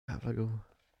jävla god.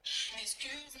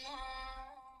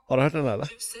 Har du hört den eller?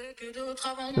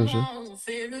 Kanske.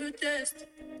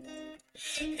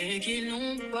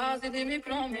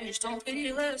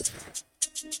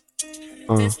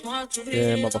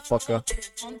 Motherfucker.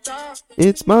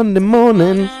 It's Monday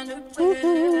morning.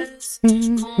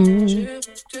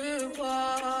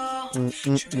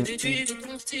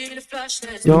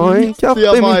 Jag har en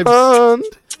kaffe i min hand.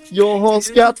 Jag har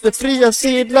skattefria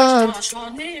sedlar.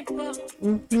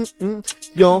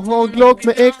 Jag har Glock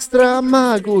med extra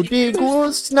mag och det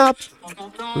går snabbt.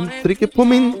 Trycker på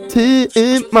min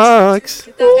T-max.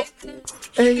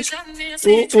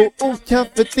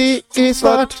 Kaffet det är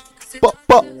svart.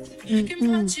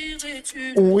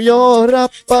 Och jag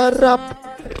rappar.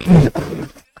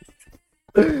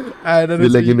 Nej, den är Vi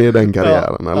lägger ner den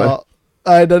karriären, eller? Ja.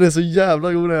 Nej, den är så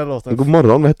jävla god den här låten. God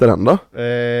morgon, vad heter den då?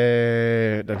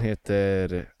 Den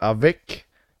heter Avec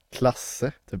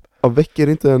Klasse typ. Avec, är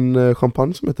det inte en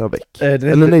champagne som heter Avec?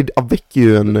 Eller nej, Avec är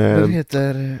ju en den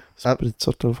heter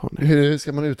spritsort eller fan. hur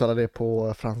ska man uttala det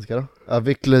på franska då?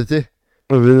 Avec lite.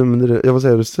 Jag vad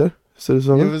säger du? Ser du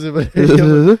så?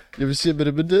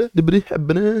 Det blir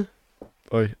häbbne.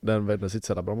 Oj, den vände sitt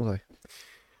så bra mot sig.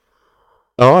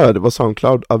 Ja, det var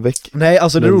SoundCloud Avec. Nej,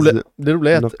 alltså det roliga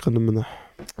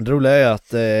är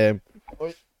att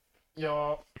oj.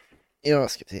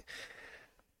 Jag ska se.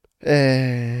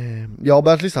 Jag har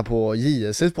börjat lyssna på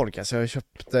JS's podcast. Jag har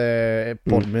köpt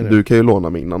podden nu. Du kan ju låna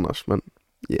min annars, men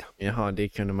Jaha, det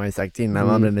kunde man ju sagt innan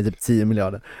man brände typ 10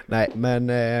 miljarder. Nej, men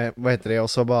vad heter det? Och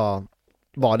så bara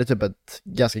var det typ ett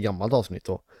ganska gammalt avsnitt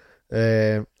då.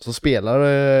 Så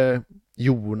spelade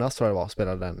Jonas, tror jag det var,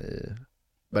 spelade den i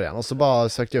början. Och så bara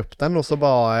sökte jag upp den och så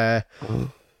bara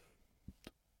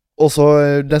och så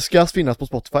den ska finnas på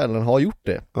Spotify, eller den har gjort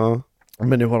det.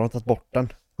 Men nu har de tagit bort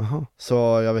den. Så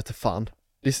jag vet inte fan.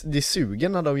 Det suger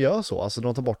när de gör så. Alltså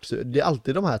de tar bort. Det är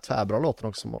alltid de här tvärbra låtarna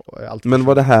också. Men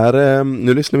var det här,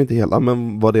 nu lyssnar vi inte hela,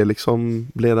 men var det liksom,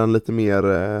 blev den lite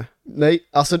mer nej,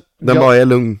 alltså den bara är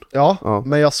lugn. Ja,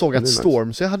 men jag såg att nice.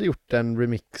 Storm, så jag hade gjort en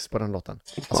remix på den låten.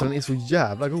 Alltså den är så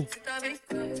jävla god.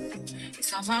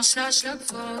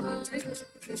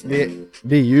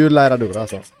 Det är ju Levererar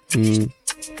alltså.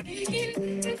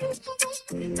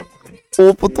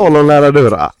 Och på tal om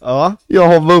lärardura. Ja. Jag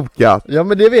har bokat. Ja,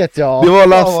 men det vet jag. Det var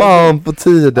la fan på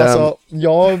tiden. Alltså,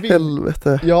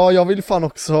 helvete. Ja, jag vill fan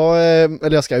också,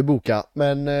 eller jag ska ju boka,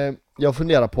 men jag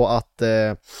funderar på att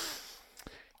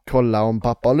kolla om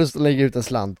pappa har lust att lägga ut en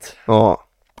slant. Ja,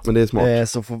 men det är smart.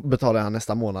 Så betalar han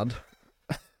nästa månad.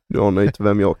 Du har inte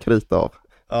vem jag kritar av.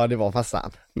 Ja, det var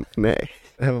fastan. Nej.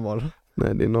 Vem var det?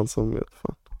 Nej, det är någon som vet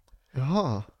fan.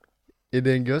 Jaha. Är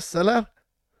det en guss eller?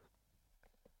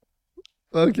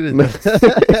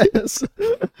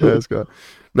 Jag ska.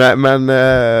 Nej, men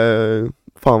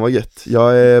fan vad gött.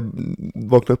 Jag är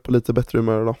vaknat upp på lite bättre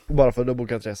humör idag. Bara för att du har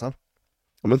bokat resan?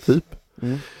 Ja, men typ.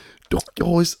 Dock, jag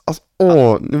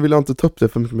har nu vill jag inte ta upp det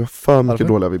för mycket, men jag har för mycket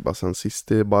dåliga vibbar sen sist.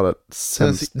 Det är bara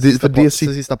sämst.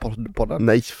 Sista podden?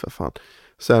 Nej, för fan.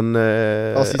 Sen,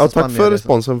 tack för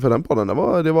responsen för den podden.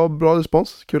 Det var bra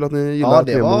respons. Kul att ni gillar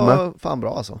det. Ja, det var fan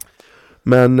bra alltså.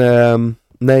 Men,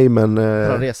 nej men...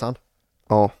 resan?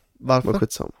 Ja. Varför?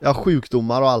 Skitsamma. Ja,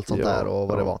 sjukdomar och allt sånt där och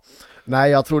vad det var.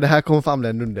 Nej, jag tror det här kommer fan bli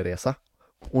en underresa.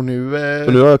 Och nu...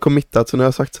 För nu har jag committat, så nu har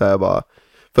jag sagt så här bara...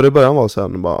 För i början var så här,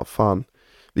 bara fan,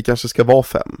 vi kanske ska vara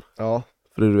 5. Ja.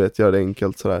 För du vet, gör det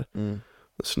enkelt sådär.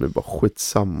 Så nu bara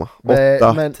skitsamma.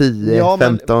 8, 10,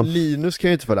 15. Men Linus kan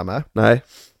ju inte följa med. Nej.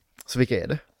 Så vilka är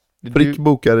det? Prick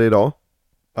bokade idag.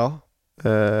 Ja.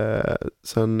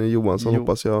 Sen Johansson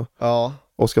hoppas jag. Ja.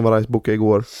 Oskar Varajs bokade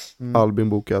igår. Albin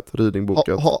bokat, Ryding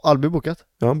bokat. Har Albin bokat?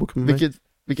 Ja, han bokade med mig.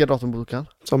 Vilket datum bokade han?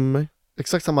 Samma med mig.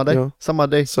 Exakt samma dag? Ja. Samma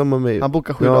dag? Samma med mig. Han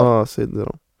bokar 7 dagar? Ja, säg det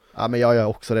då. Ja, men jag gör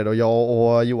också det då. Jag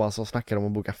och Johansson snackade om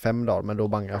att boka 5 dagar, men då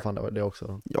bangar jag fan det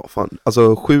också. Ja, fan.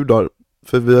 Alltså 7 dagar.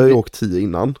 För vi har ju åkt 10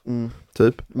 innan.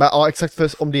 Typ. Men ja, exakt,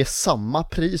 för om det är samma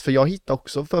pris. För jag hittar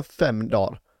också för 5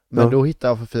 dagar. Men då hittar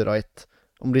jag för 4,1.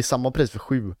 Om det är samma pris för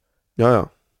 7. Ja.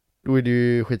 Då är det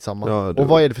ju skitsamma. Ja, och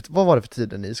vad var det för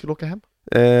tiden ni skulle åka hem?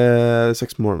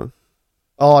 6 på morgonen.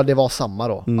 Ja, det var samma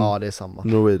då. Ja, det är samma.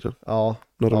 Norwegian. Ja,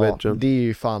 det är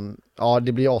ju fan. Ja,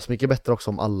 det blir asmycket bättre också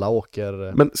om alla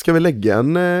åker. Men ska vi lägga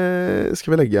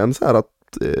en så här att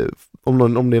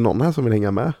om det är någon här som vill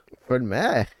hänga med? Följ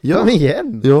med. Ja. Kom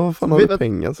igen. Ja, fan har du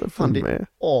pengar så följ med.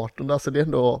 18, alltså det är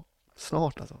ändå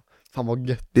snart alltså. Fan vad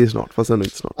gött. Det är snart, fast ändå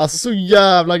inte snart. Alltså så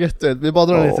jävla gött. Vi bara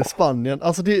drar ner till Spanien.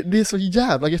 Alltså det är så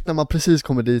jävla gött när man precis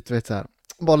kommer dit, vet så här.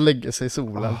 Bara lägger sig i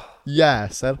solen.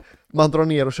 Jäser. man drar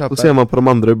ner och köper. Och ser man på de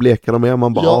andra hur bleka de är,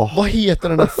 man bara ja, vad heter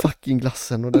den där fucking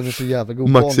glassen? Och den är så jävla god.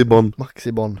 Maxibon.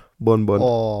 Maxibon. Bon.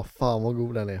 Fan vad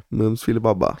god den är. Mums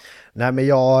filibabba. Nej men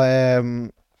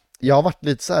jag har varit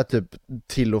lite så här typ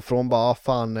till och från bara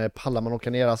fan pallar man åka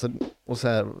ner alltså, och så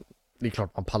här, det är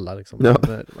klart man pallar liksom. Ja.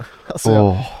 Men,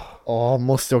 alltså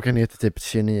måste jag åka ner till typ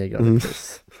 29 grader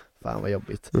plus. Fan vad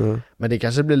jobbigt. Men det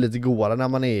kanske blir lite godare när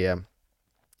man är.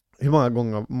 Hur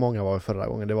många var vi förra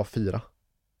gången? Det var 4.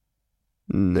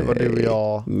 Nej. Det var du och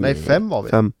jag. Nej, 5 var vi.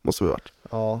 5 måste vi ha varit.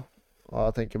 Ja,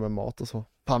 jag tänker med mat och så.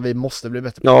 Fan, vi måste bli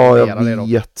bättre på Ja, att jag det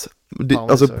vet.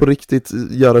 Alltså på riktigt,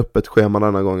 göra upp ett schema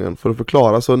denna gången. För att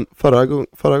förklara, så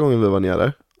förra gången vi var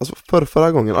nere. Alltså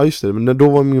förra gången, ja just det, men då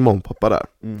var min mamma och pappa där.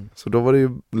 Så då var det ju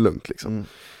lugnt liksom.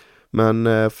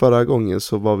 Men förra gången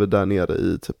så var vi där nere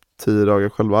i typ 10 dagar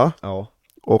själva. Ja.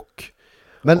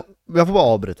 Men jag får bara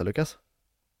avbryta, Lukas.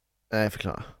 Nej,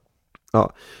 förklara.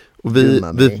 Ja. Och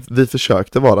vi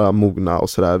försökte vara mogna och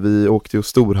sådär. Vi åkte ju och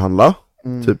storhandla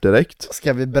typ direkt.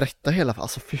 Ska vi berätta hela?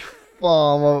 Alltså fy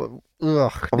fan vad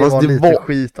det var lite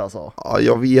skit alltså. Ja,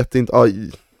 jag vet inte.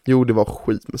 Jo, det var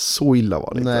skit, men så illa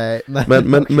var det inte.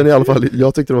 Nej, men i alla fall,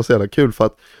 jag tyckte det var så jävla kul för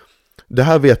att det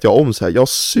här vet jag om så här. Jag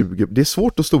suger. Det är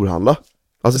svårt att storhandla.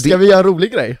 Alltså, ska vi göra en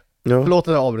rolig grej? Ja. Förlåt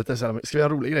att jag avbryter sen. Ska vi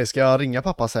göra en rolig grej? Ska jag ringa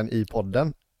pappa sen i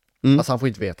podden? Alltså han får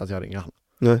inte veta att jag ringer han.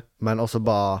 Nej. Men också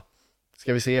bara,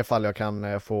 ska vi se ifall jag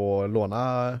kan få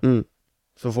låna,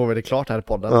 så får vi det klart här i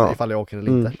podden, ifall jag åker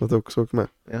eller inte. Att jag också åker med.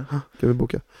 Ja. Kan vi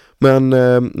boka. Men,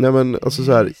 nej men, alltså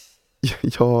så här,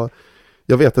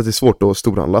 jag vet att det är svårt att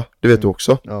storhandla. Det vet du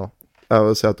också. Ja. Jag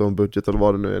vill säga att du har en budget eller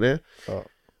vad det nu är. Ja.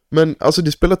 Men alltså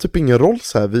det spelar typ ingen roll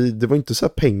så här. Det var inte så här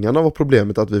pengarna var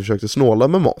problemet att vi försökte snåla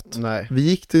med mat. Nej. Vi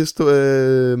gick till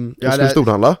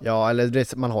storhandla. Ja, eller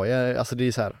det, man har ju, alltså det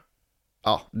är så här.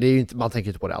 Ja, det är ju inte, man tänker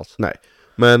inte på det alls. Nej,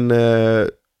 men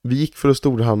vi gick för att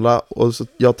storhandla och så,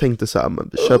 jag tänkte så här, men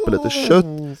vi köper lite kött,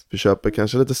 vi köper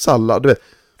kanske lite sallad, du vet.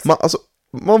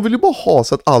 Man vill ju bara ha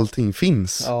så att allting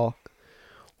finns. Ja.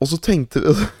 Och så tänkte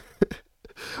vi,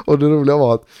 och det roliga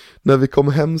var att när vi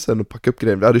kom hem sen och packade upp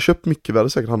grejer, vi hade köpt mycket, vi hade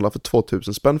säkert handlat för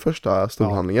 2000 spänn första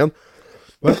storhandlingen.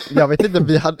 Men jag vet inte,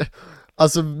 vi hade,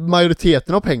 alltså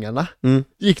majoriteten av pengarna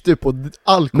gick du på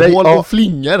alkohol och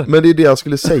flingor. Men det är det jag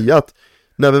skulle säga, att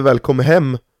när vi väl kom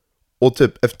hem och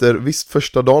typ efter, visst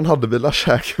första dagen hade vi la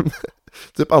käken,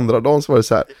 typ andra dagen så var det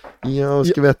så här: ja,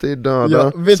 ska vi äta idag då?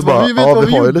 Ja, vet så vad bara, vi har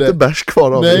ju gjorde? lite bärs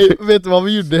kvar av. Nej, vet du vad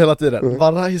vi gjorde hela tiden?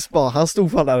 Han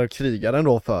stod fan där och krigade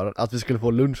ändå för att vi skulle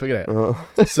få lunch och grejer.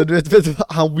 Så du vet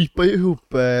han whippade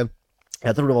ihop,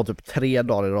 jag tror det var typ 3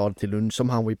 dagar i rad till lunch som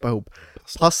han whippade ihop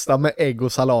pasta med ägg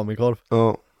och salamikorv.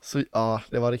 Så ja,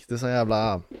 det var riktigt så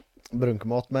jävla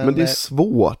brunkmat. Men det är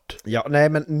svårt. Ja, nej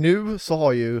men nu så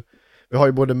vi har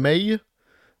ju både mig,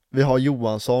 vi har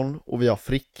Johansson och vi har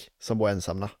Frick som bor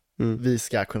ensamma. Vi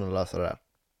ska kunna lösa det där.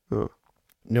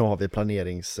 Nu har vi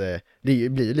det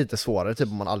blir ju lite svårare typ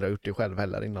om man aldrig har gjort det själv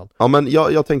heller innan. Ja, men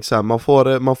jag tänker så här,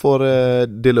 man får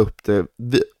dela upp det.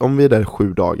 Om vi är där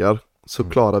 7 dagar så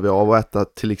klarar vi av att äta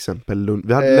till exempel lunch.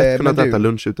 Vi hade lätt kunnat äta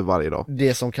lunch ute varje dag.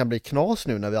 Det som kan bli knas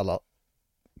nu när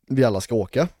vi alla ska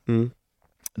åka,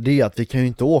 det är att vi kan ju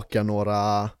inte åka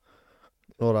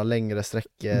några längre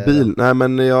sträckor. Bil? Nej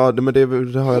men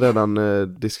det har jag redan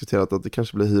diskuterat, att det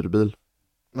kanske blir hyrbil.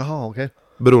 Jaha, okej.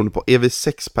 Beroende på, är vi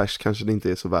 6 pers kanske det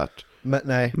inte är så värt. Men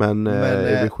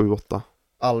är vi 7-8?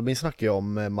 Albin snackar ju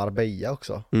om Marbella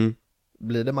också.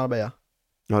 Blir det Marbella?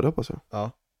 Ja, det hoppas jag.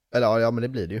 Ja. Eller ja, men det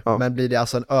blir det ju. Men blir det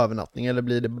alltså en övernattning eller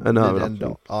blir det en övernattning? En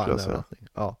dag? Ja, en övernattning.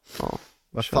 Ja.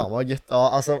 Vad Kör. fan vad gött.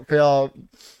 Ja, alltså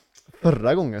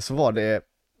förra gången så var det,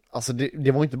 alltså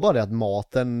det var inte bara det att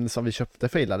maten som vi köpte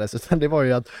failades, utan det var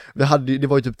ju att det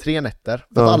var ju typ 3 nätter.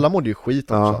 För att alla mådde ju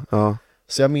skit också.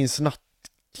 Så jag minns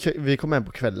vi kom hem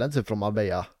på kvällen typ från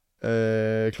Marbella.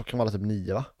 Klockan var typ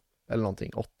 9 va? Eller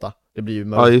någonting, 8. Det blir ju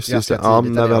mörkt. Ja, just det. Ja,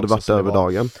 när vi hade varit över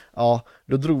dagen. Ja,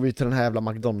 då drog vi till den här jävla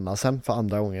McDonald'sen för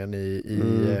andra gången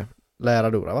i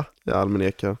Levererar, va? Ja,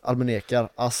 Almenekar.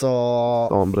 Alltså,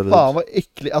 fan vad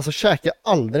äckligt. Alltså, käka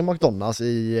aldrig McDonald's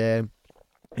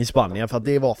i Spanien, för att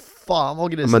det var fan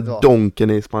vad grisigt. Men donken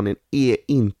i Spanien är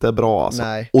inte bra alltså.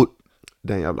 Nej. Och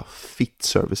den jävla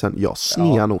fit-servicen, jag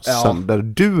snear nog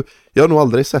sönder. Jag har nog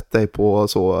aldrig sett dig på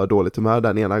så dåligt humör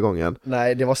den ena gången.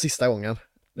 Nej, det var sista gången.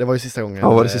 Det var ju sista gången.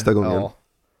 Ja, var det sista gången? Ja.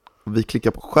 Vi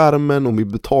klickar på skärmen och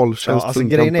min betaltjänst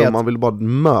funkar inte, och man vill bara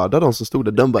mörda de som stod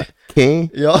där. De bara,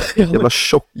 jävla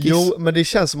tjockis. Jo, men det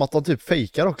känns som att de typ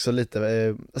fejkar också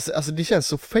lite. Alltså det känns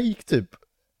så fake typ.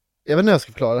 Jag vet inte hur jag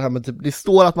ska förklara det här, men typ, det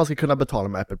står att man ska kunna betala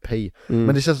med Apple Pay.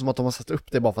 Men det känns som att de har satt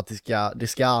upp det bara för att det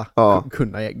ska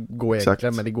kunna gå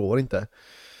egentligen, men det går inte.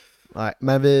 Nej,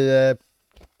 men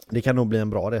Det kan nog bli en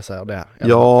bra resa av det här.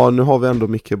 Ja, nu har vi ändå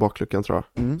mycket i bakluckan tror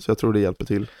jag. Så jag tror det hjälper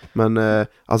till. Men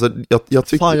alltså jag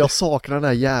tyckte... Fan, jag saknar den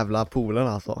där jävla poolen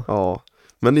alltså. Ja,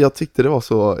 men jag tyckte det var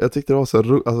så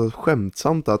alltså,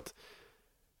 skämtsamt att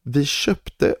vi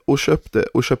köpte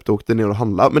och åkte ner och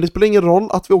handla. Men det spelar ingen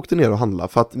roll att vi åkte ner och handla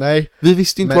för att vi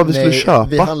visste inte vad vi skulle köpa.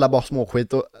 Vi handlar bara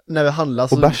småskit och när vi handlar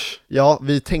så... Och bärs. Ja,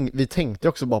 vi tänkte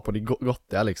också bara på det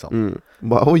gottiga liksom.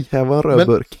 Bara, oj, här var en röd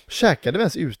burk. Käkade vi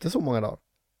ens ute så många dagar?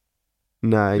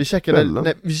 Nej,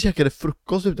 vi käkade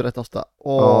frukost ute rätt ofta.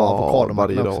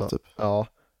 Varje dag typ. Ja.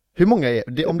 Hur många är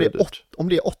det? Om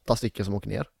det är 8 stycken som åker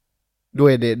ner, då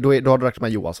har du räknat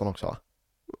med Johansson också, va?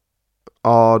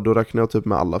 Ja, då räknar jag typ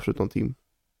med alla förutom Tim.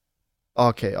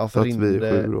 Okej, ja, för att vi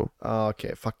är 7 då.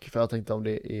 Okej, fuck, för jag tänkte om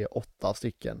det är 8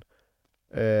 stycken.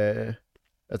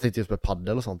 Jag tänkte just med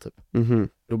paddel och sånt typ.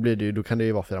 Då kan det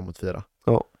ju vara 4 mot 4.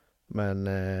 Ja. Men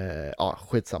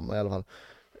skitsamma i alla fall.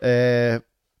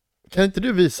 Kan inte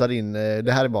du visa din,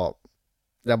 det här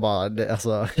är bara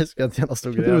alltså, jag ska inte gärna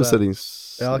stå grejer.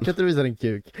 Ja, kan inte du visa din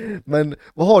kuk? Men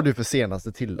vad har du för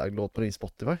senaste tillagd låt på din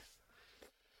Spotify?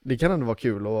 Det kan ändå vara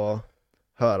kul att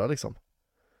höra liksom.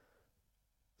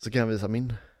 Så kan jag visa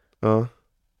min. Ja.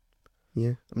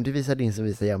 Yeah. Om du visar din så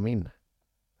visar jag min.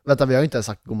 Vänta, vi har ju inte ens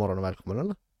sagt god morgon och välkomna,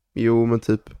 eller? Jo, men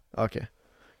typ. Okej.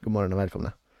 God morgon och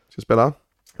välkomna. Ska jag spela?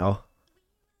 Ja.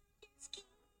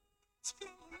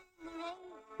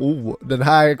 Den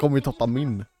här kommer ju toppa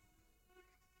min.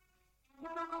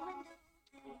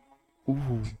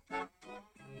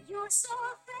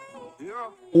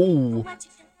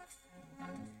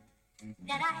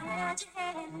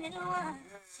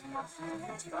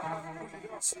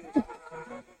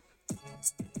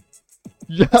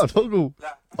 Jävla god.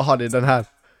 Jaha, det är den här.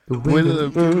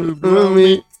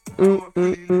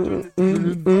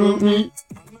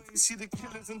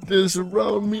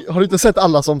 Har du inte sett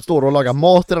alla som står och lagar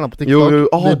mat i den här på TikTok? Jo,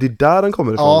 det är där den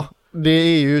kommer ifrån. Ja, det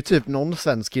är ju typ någon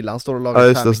svensk kille, han står och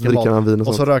lagar tvärmycket mat.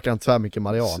 Och så röker han tvärmycket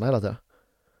marijuana hela tiden.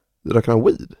 Röker han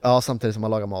weed? Ja, samtidigt som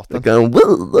han lagar maten. Röker han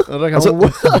weed? Alltså,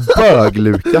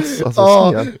 bög-Lukas. Alltså,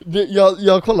 ja,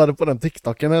 jag kollade på den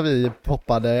TikToken när vi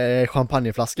poppade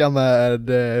champagneflaska med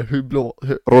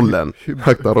rollen.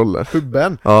 Högta rollen.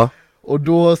 Hubben. Ja. Och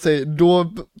då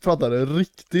pratade det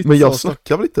riktigt. Men jag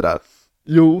snackar väl inte där?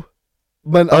 Jo.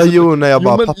 Men alltså, när jag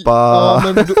bara pappa.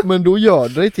 Ja, men då gör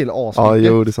det till asmycket. Ja,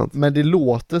 jo, det är sant. Men det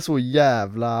låter så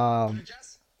jävla...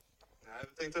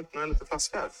 Vi tänkte öppna en liten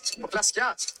flaska här.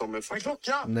 Flaska? Som en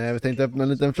klocka? Nej, vi tänkte öppna en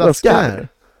liten flaska här.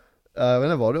 Jag vet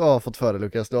inte vad du har fått för dig,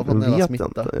 Lukas. Du har fått en jävla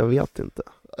smitta. Jag vet inte.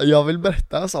 Jag vill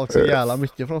berätta en sak så jävla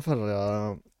mycket från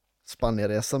förra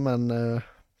Spanienresa, men... Är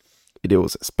det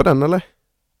OSS på den, eller?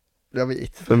 Jag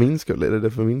vet. För min skull? Är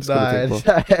det för min skull?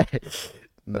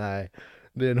 Nej,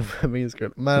 det är nog för min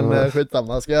skull. Men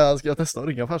skitsamma, ska jag testa att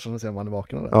ringa farsan och se om han är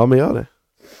vaken eller? Ja, men gör det.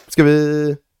 Ska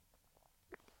vi...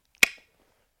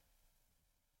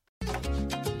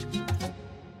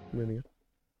 Meningen.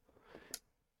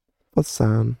 Vad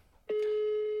san?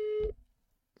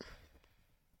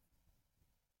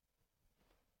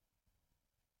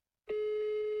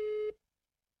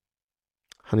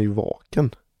 Han är ju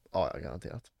vaken. Ja, jag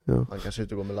garanterat. Ja. Han kanske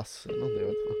inte går med Lasse eller något, jag vet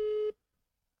inte.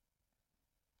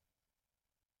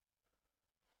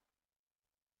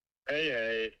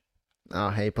 Hej. Ja,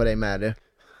 hej på dig med du.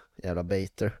 Jävla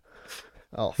baiter.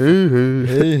 Ja,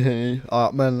 hej.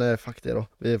 Ja, men fuck det då.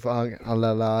 Vi får han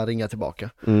lär ringa tillbaka.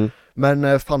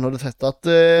 Men fan, har du sett att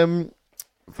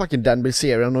fucking Dan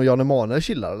Bilzerian och Jan Emanuel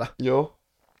chillar eller? Ja.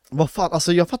 Vad fan,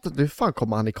 alltså jag fattar inte hur fan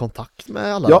kommer han i kontakt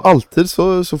med alla? Ja, alltid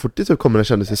så fort det typ kommer en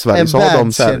kändis i Sverige så har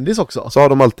de kändis också. Så har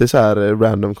de alltid så här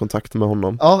random kontakt med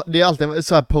honom. Ja, det är alltid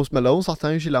så här Post Malone satt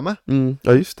han ju chilla med.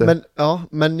 Ja, just det.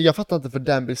 Men jag fattar inte för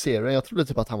Dan Bilzerian, jag trodde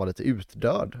typ att han var lite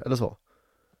utdöd eller så.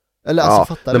 Eller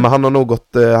alltså fattar du? Men han har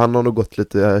nog gått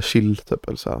lite chill typ,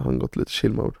 eller så här. Han har gått lite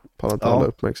chill mode på att alla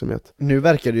uppmärksamhet. Nu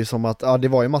verkar det ju som att det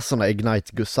var ju massa sådana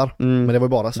Ignite-gussar, men det var ju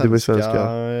bara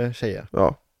svenska tjejer.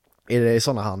 Ja. Är det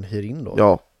sådana han hyr in då?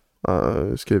 Ja,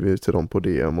 skriver ju till dem på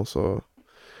DM och så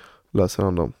läser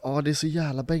han dem. Ja, det är så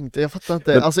jävla bängt. Jag fattar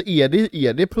inte. Men, alltså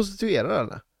är det prostituerade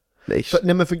eller? Nej.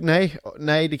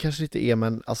 Nej, det kanske inte är,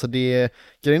 men alltså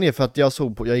grejen är för att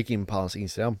jag gick in på hans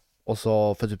Instagram och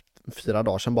så för typ 4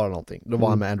 dagar sedan bara någonting. Då var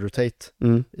han med Andrew Tate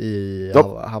i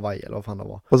Hawaii eller vad fan det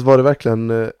var. Fast var det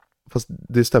verkligen, fast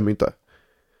det stämmer inte.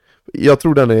 Jag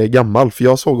tror den är gammal, för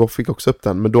jag fick också upp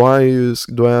den. Men då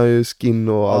är han ju skin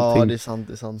och allting. Ja, det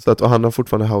är sant. Så att, och han har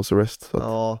fortfarande house arrest. Så att.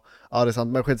 Ja, det är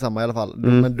sant, men skitsamma i alla fall.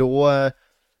 Men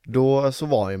då så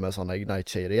var han ju med sådana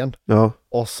Ignite-tjejer igen. Ja.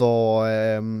 Och så,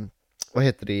 vad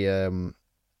heter det,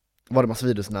 var det massa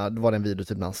videos det var det en video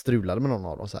typ när han strulade med någon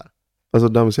av dem så här. Alltså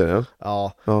damserien?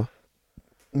 Ja.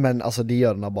 Men alltså det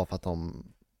gör den bara för att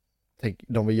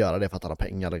de vill göra det för att han har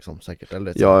pengar liksom, säkert.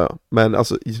 Eller ja. Men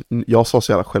alltså, jag sa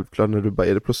så jävla självklart när du bara,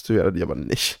 är det prostituerad? Jag bara,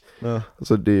 nej. Ja.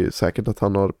 Alltså det är ju säkert att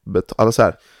han har betalat så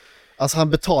här. Alltså han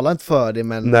betalar inte för det,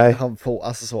 men nej. han får,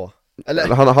 alltså så. Eller?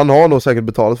 Han har nog säkert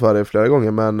betalat för det flera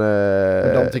gånger, men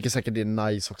de tycker säkert det är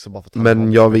nice också bara för att han men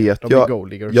har,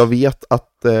 jag vet att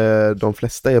de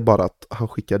flesta är bara att han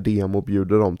skickar DM och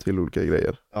bjuder dem till olika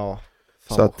grejer. Ja.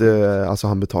 Så att alltså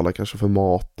han betalar kanske för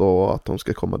mat och att de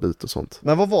ska komma dit och sånt.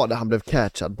 Men vad var det han blev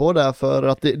catchad på där? För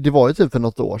att det var ju typ för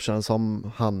något år sedan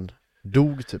som han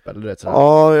dog typ, eller det?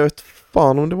 Ja, jag vet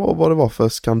fan om det var vad det var för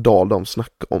skandal de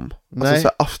snackade om. Nej.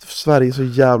 Alltså så Sverige är så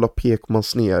jävla man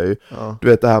snear ju. Ja. Du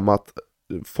vet det här med att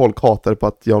folk hatade på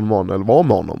att Jan Manuel var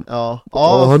med honom. Ja.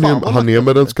 Han är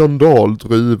med den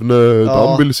skandaldrivne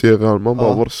dambiliseraren. Man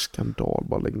bara, var det skandal?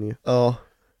 Bara lägg ner. Ja.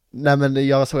 Nej, men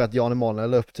jag såg att Jan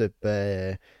Emanuel upp typ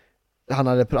han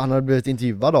hade blivit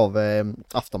intervjuad av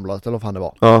Aftonbladet eller vad fan det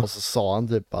var. Ja. Och så sa han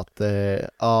typ att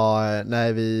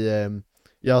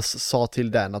jag sa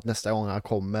till den att nästa gång han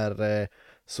kommer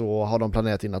så har de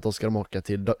planerat in att då ska de åka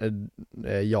till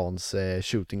Jans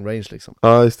shooting range liksom.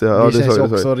 Ja, just det. Ja, det känns ju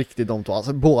också riktigt de två.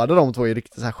 Alltså båda de två är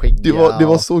riktigt så här skäggiga. Det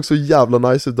var såg så jävla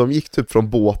nice ut. De gick typ från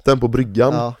båten på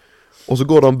bryggan. Ja. Och så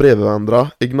går de bredvid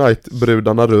varandra,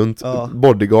 Ignite-brudarna runt,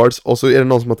 bodyguards, och så är det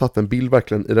någon som har tagit en bild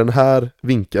verkligen i den här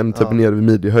vinkeln, typ nere vid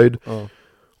midjehöjd.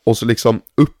 Och så liksom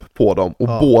upp på dem, och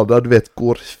båda, du vet,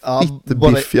 går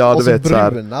fittbiffiga, du vet,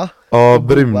 bruna. Ja,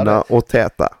 bruna och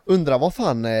täta. Undrar vad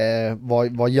fan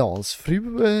var Jans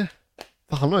fru,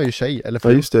 för han har ju tjej, eller fru.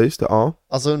 Ja, just det, ja.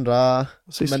 Alltså undrar,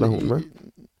 sysslar hon med?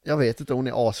 Jag vet inte, hon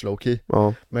är aslowkey.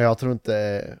 Ja. Men jag tror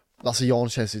inte... Alltså Jan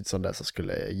känns inte som det som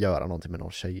skulle göra någonting med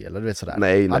någon tjej, eller du vet sådär.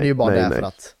 Nej, han är ju bara där för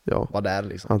att vara där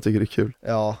liksom. Han tycker det är kul.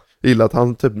 Ja. Jag gillar att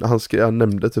han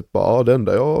nämnde typ bara, det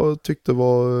enda jag tyckte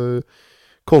var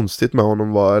konstigt med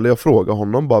honom var, eller jag frågade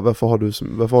honom bara, varför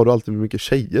har du alltid mycket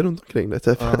tjejer runt omkring dig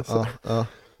typ? Ja.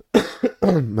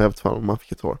 Men jag vet fan om man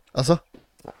fick ett svar. Alltså?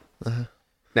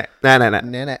 Nej.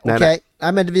 Okej.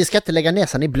 Nej, men vi ska inte lägga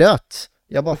näsan i blöt.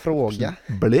 Jag bara frågar.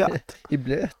 Blöt? I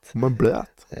blöt. Men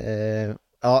blöt.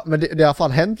 Ja, men det har i alla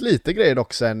fall hänt lite grejer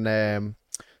dock sen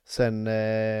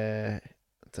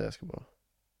jag ska bara...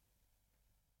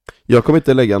 Jag kommer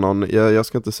inte lägga någon, jag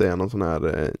ska inte säga någon sån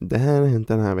här, det här har hänt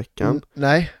den här veckan.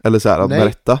 Nej. Eller så här, att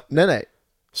berätta. Nej.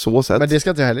 Så sett. Men det ska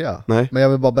inte jag heller göra. Nej. Men jag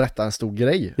vill bara berätta en stor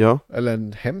grej. Ja. Eller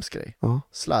en hemsk grej. Ja.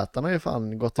 Zlatan har ju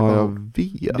fan gått tillbaka. Ja, jag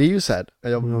vet. Det är ju sad.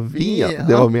 Jag vet.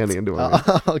 Det var meningen,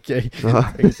 Okej. Jag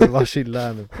tänkte bara chilla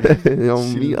här nu.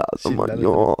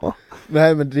 Ja.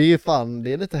 Nej, men det är ju fan,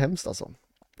 det är lite hemskt alltså.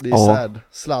 Det är sad.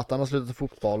 Zlatan har slutat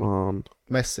fotboll.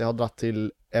 Messi har dratt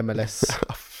till MLS.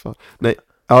 Nej.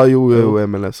 Ja, jo,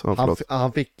 MLS.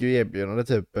 Han fick ju erbjudande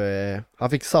typ, han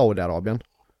fick Saudiarabien.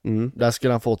 Där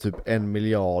skulle han få typ $1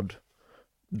 miljard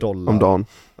om dagen.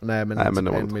 Nej, men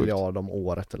 1 miljard om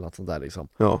året eller något sånt där liksom.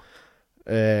 Ja.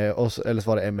 Eller så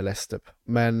var det MLS typ.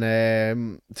 Men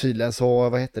tydligen så,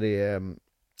 vad heter det,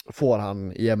 får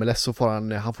han i MLS så får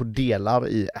han får delar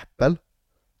i Apple.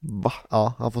 Va?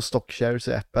 Ja, han får stockshares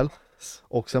i Apple.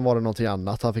 Och sen var det någonting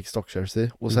annat han fick stockshares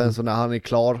i. Och sen så när han är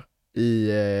klar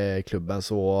i klubben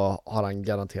så har han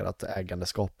garanterat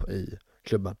ägandeskap i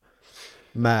klubben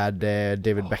med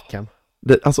David Beckham.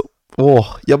 Alltså,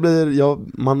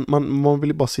 man vill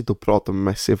ju bara sitta och prata med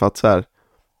Messi för att så här,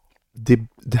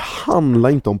 det handlar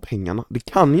inte om pengarna. Det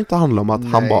kan ju inte handla om att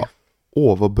han bara,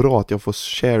 vad bra att jag får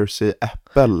shares i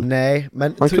Apple. Nej,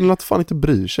 men man kunde fan inte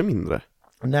bry sig mindre.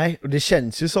 Nej, och det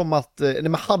känns ju som att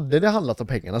hade det handlat om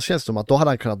pengarna så känns det som att då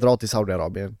hade han kunnat dra till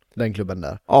Saudiarabien, den klubben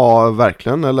där. Ja,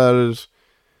 verkligen, eller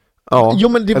jo,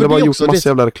 men eller bara gjort massa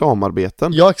jävla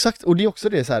reklamarbeten. Ja, exakt, och det är också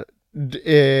det så här.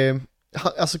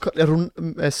 Alltså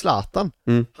Zlatan,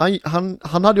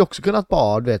 han hade ju också kunnat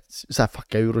bara, du vet, så här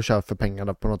fucka ur och köra för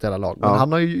pengarna på något jävla lag. Men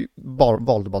han har ju valt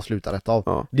att bara sluta rätt av.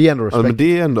 Ja. Det är ändå respekt. Ja, men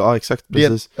det är ändå, exakt,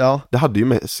 precis. Det hade ju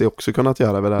Messi också kunnat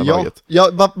göra vid det här laget.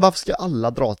 Ja, varför ska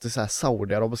alla dra till så här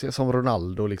Saudiarabien som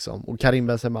Ronaldo liksom? Och Karim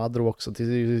Benzema drog också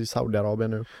till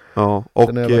Saudiarabien nu. Ja, och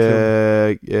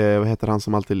vad heter han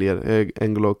som alltid ler?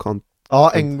 N'Golo Kanté.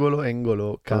 Ja,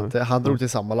 N'Golo Kanté. Han drog till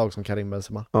samma lag som Karim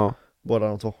Benzema. Ja. Båda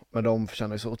de två. Men de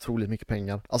förtjänar ju så otroligt mycket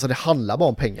pengar. Alltså det handlar bara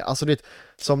om pengar. Alltså det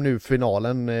som nu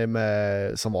finalen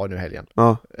som var nu helgen.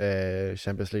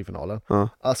 Champions League-finalen.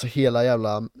 Alltså hela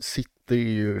jävla City är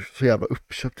ju så jävla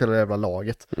uppköpt, hela jävla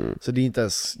laget. Så det är inte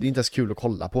ens kul att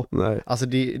kolla på. Nej. Alltså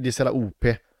det är så jävla OP.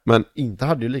 Men inte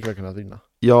hade ju lika väl kunnat vinna.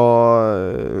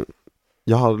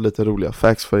 Jag har lite roliga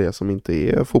facts för er som inte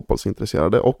är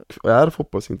fotbollsintresserade och är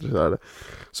fotbollsintresserade.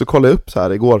 Så kollade jag upp så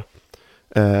här igår.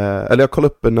 Eller jag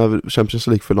kollade upp när Champions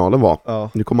League-finalen var. Ja.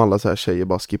 Nu kommer alla så här tjejer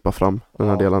bara skippa fram den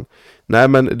här delen. Nej,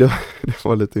 men det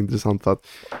var lite intressant för att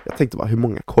jag tänkte bara, hur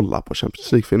många kollar på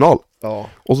Champions League-final? Ja.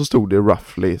 Och så stod det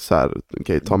roughly så här,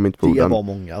 okej, ta mig inte på orden. Det var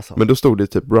många alltså. Men då stod det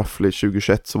typ roughly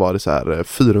 2021 så var det så här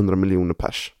 400 miljoner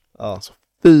pers. Ja. Alltså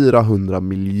 400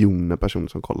 miljoner personer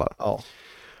som kollar. Ja.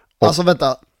 Alltså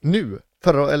vänta, nu?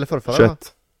 Förra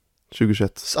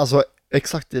 2021. Alltså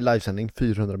exakt i livesändning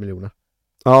 400 miljoner.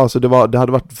 Ja, så det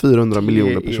hade varit 400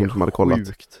 miljoner personer som hade kollat.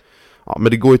 Sjukt. Ja,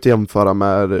 men det går ju inte att jämföra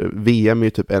med VM är ju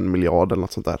typ 1 miljard eller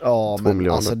något sånt där. Ja, 2 men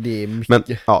miljoner. alltså det är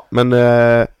mycket. Men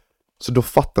så då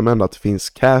fattar man ändå att det finns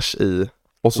cash i.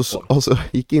 Och så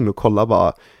gick jag in och kollade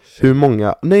bara hur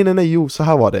många. Nej, jo, så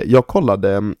här var det. Jag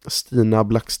kollade Stina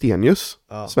Blackstenius,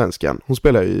 svensken. Hon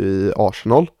spelar ju i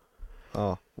Arsenal.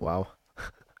 Ja, wow.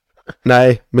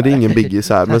 Nej, men det är ingen biggie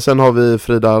så här. Men sen har vi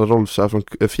Frida Rolfsö från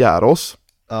Fjärås.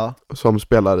 Ja. Som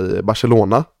spelar i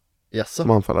Barcelona. Yes.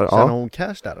 Som anfallare. Känner hon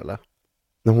cash där eller?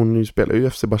 Nej, hon spelar ju i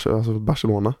FC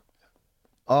Barcelona.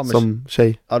 Ja, men som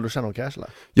tjej. Ja, då känner hon cash eller?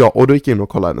 Ja, och då gick jag in och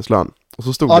kollade hennes lön. Och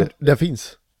så stod det. Det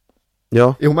finns.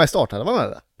 Ja. Är hon med i starten eller vad är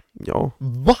det? Ja.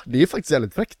 Va? Det är faktiskt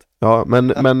jävligt fräckt. Ja,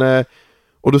 men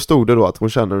och då stod det då att hon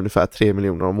tjänar ungefär 3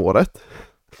 miljoner om året.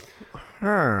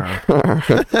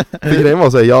 För grejen var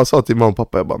så här, jag sa till mamma och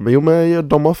pappa, jag bara, men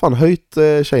de har fan höjt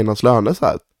tjejernas löner så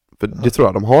här. För det tror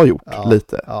jag de har gjort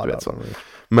lite. Ja, du vet så.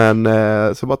 Men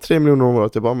så bara 3 miljoner om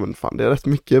året, jag bara, men fan det är rätt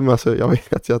mycket, men alltså, jag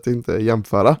vet att inte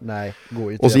jämföra. Nej,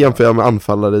 går ju och så jämför jag med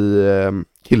anfallare i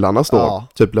killarnas då,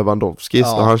 typ Lewandowski, och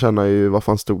han tjänar ju, vad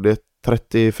fan stod det,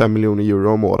 35 miljoner euro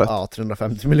om året. Ja,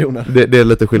 350 miljoner. Det är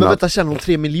lite skillnad. Men vänta, tjänar hon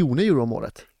 3 miljoner euro om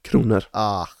året? Kronor.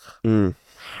 Mm.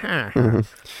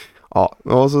 Ja,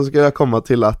 och så ska jag komma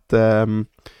till att det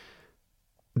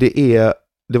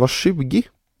var 20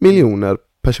 miljoner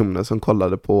personer som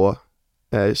kollade på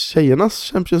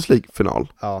tjejernas Champions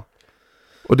League-final. Ja.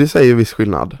 Och det säger viss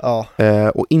skillnad. Ja.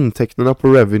 Och intäkterna på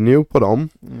revenue på dem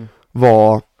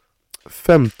var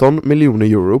 15 miljoner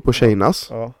euro på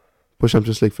tjejernas på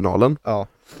Champions League-finalen. Ja.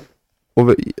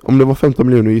 Och om det var 15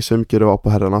 miljoner, gissar hur mycket det var på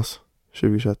herrarnas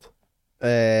 2021.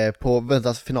 På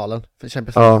finalen,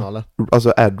 Champions League-finalen.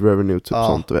 Alltså ad revenue typ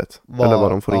sånt, du vet. Eller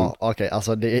vad de får in. Okej,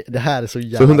 alltså det här är så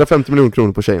jävla... Så 150 miljoner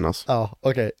kronor på tjejernas. Ja,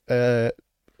 okej.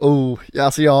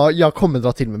 Alltså jag kommer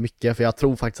dra till med mycket, för jag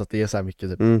tror faktiskt att det är så här mycket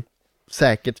typ.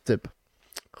 Säkert typ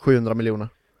 700 miljoner.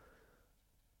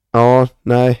 Ja,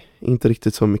 nej, inte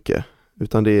riktigt så mycket.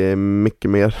 Utan det är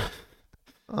mycket mer.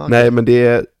 Okay. Nej, men det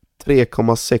är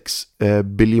 3,6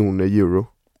 biljoner euro.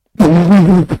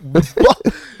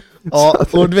 Ja,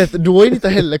 och du vet, då är det inte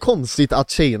heller konstigt att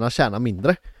tjejerna tjänar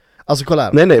mindre. Alltså kolla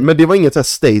här. Nej, men det var inget så här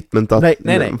statement att... Nej,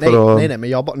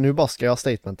 men nu bara ska jag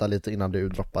statementa lite innan du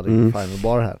droppar din final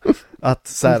bar här. Att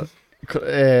så här,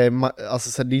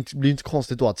 alltså så här, det blir inte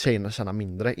konstigt då att tjejerna tjänar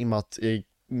mindre, i och med att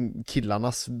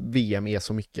killarnas VM är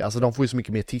så mycket. Alltså de får ju så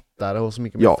mycket mer tittare och så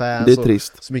mycket mer fans. Det är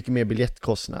trist. Och så mycket mer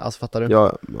biljettkostnader. Alltså fattar du?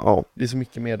 Ja. Det är så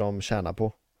mycket mer de tjänar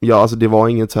på. Ja, alltså det var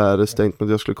inget så här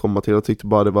statement jag skulle komma till. Jag tyckte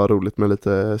bara det var roligt med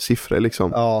lite siffror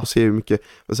liksom. Och se hur mycket,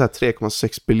 så här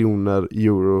 3,6 biljoner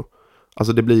euro.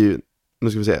 Alltså det blir ju, nu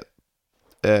ska vi se,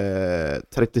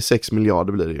 36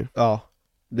 miljarder blir det ju. Ja,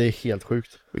 det är helt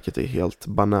sjukt. Vilket är helt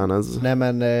bananas. Nej,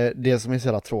 men det som är så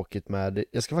jävla tråkigt med,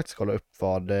 jag ska faktiskt kolla upp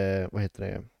vad heter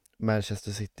det,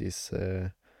 Manchester Citys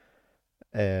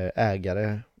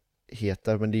ägare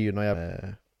heter, men det är ju någon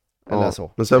jävla... Eller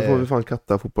så. Men sen får vi fan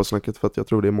katta fotbollssnacket, för att jag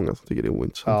tror det är många som tycker det är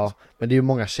ointressant. Ja, men det är ju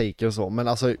många shaker och så. Men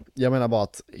alltså, jag menar bara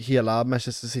att hela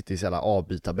Manchester Citys jävla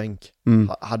avbytarbänk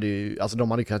hade ju, alltså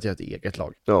de hade ju kunnat göra ett eget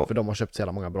lag. Ja. För de har köpt så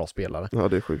jävla många bra spelare. Ja,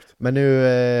 det är sjukt. Men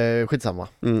nu, skitsamma.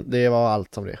 Det var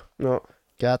allt som det. Ja.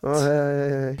 Katt. Ja,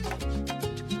 hej.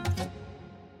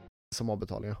 Som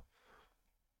avbetalningar.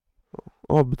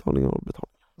 Avbetalning.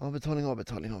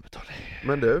 Avbetalning.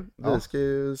 Men du, vi ska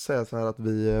ju säga så här att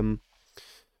vi...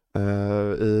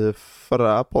 I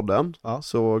förra podden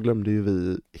så glömde ju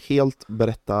vi helt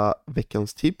berätta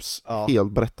veckans tips,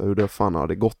 helt berätta hur det fan har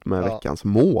det gått med veckans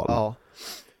mål.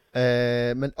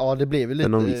 Men det blev ju lite...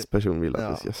 Men någon viss person vill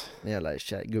att vi ska... Jävla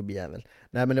gubbjävel.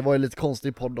 Nej, men det var ju lite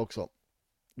konstig podd också.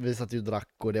 Vi satt ju och drack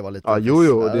och det var lite... Ja,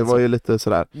 jo, det var ju lite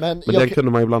sådär. Men den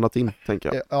kunde man ju blandat in,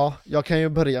 tänker jag. Ja, jag kan ju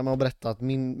börja med att berätta att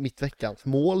mitt veckans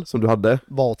mål som du hade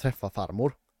var att träffa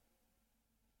farmor.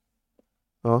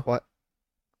 Ja.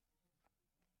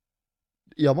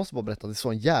 Jag måste bara berätta att det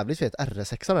står en jävligt fet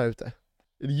RS6 där ute.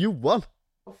 Är det Johan?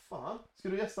 Vad fan? Ska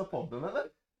du gästa podden eller?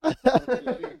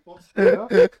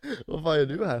 Vad fan är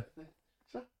du här?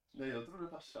 Nej, jag tror det är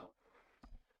farsan.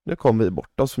 Nu kom vi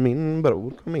bort oss, min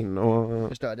bror kom in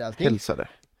och hälsade.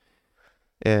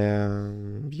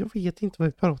 Jag vet inte vad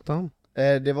vi pratar om.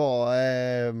 Det var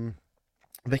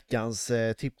veckans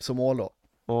tips och mål då.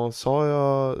 Ja, sa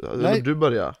jag... Nej. Eller du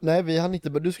börjar. Nej, vi hann inte,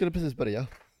 du skulle precis börja.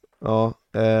 Ja,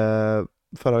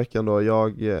 förra veckan då,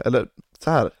 eller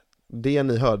så här, det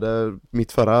ni hörde,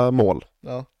 mitt förra mål,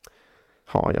 Ja.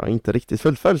 har jag inte riktigt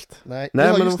fullföljt. Nej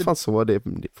men vad fan så, det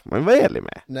får man vara ärlig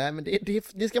med. Nej, men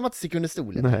det ska man inte sticka under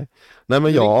stolen. Nej men Nu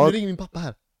jag... ringer min pappa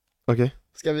här. Okej.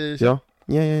 Ska vi köra?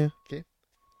 Ja. Okej.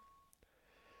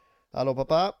 Hallå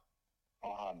pappa?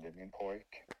 Vad hade min pojk?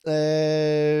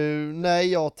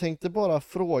 Nej, jag tänkte bara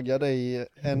fråga dig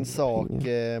en sak.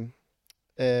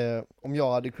 Om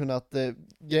jag hade kunnat...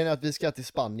 grejen är att vi ska till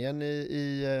Spanien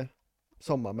i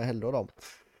sommar med Hello då.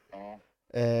 Ja.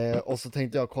 Och så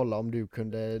tänkte jag kolla om du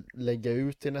kunde lägga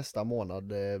ut till nästa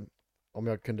månad om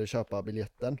jag kunde köpa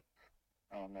biljetten.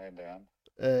 Ja, nej den.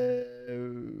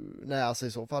 Nej, alltså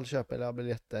i så fall köper jag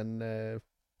biljetten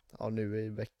nu i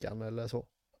veckan eller så.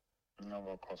 Ja,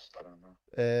 vad kostar den då?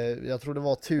 Jag tror det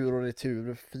var tur och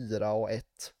retur 4 och 1.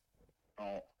 Ja,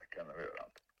 det kan du göra.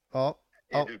 Ja.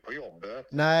 Är du på jobbet?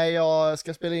 Nej, jag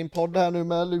ska spela in podd här nu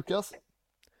med Lukas.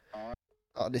 Ja.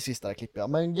 Ja, det sista klipper jag.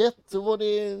 Men gött, så var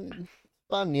det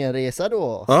Spanienresa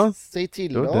då. Ja, Säg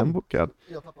till då då. är den bokad.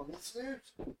 Jag tappar min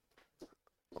snus.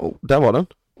 Oh, där var den.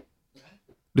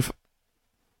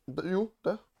 Jo,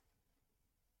 där.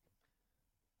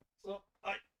 Så,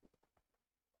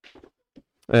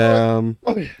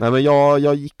 Oj. Nej men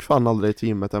jag gick fan aldrig till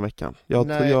gymmet den veckan. Jag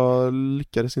tror Nej. jag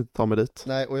lyckades inte ta mig dit.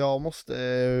 Nej, och jag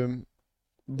måste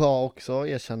bara också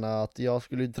erkänna att jag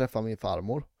skulle ju träffa min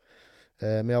farmor.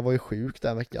 Men jag var ju sjuk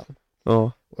den veckan.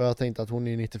 Ja, Och jag tänkte att hon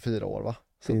är 94 år va?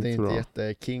 Så Inte det är inte bra.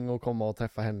 jätteking att komma och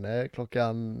träffa henne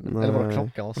klockan, Nej. eller vad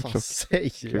klockan, vad fan säger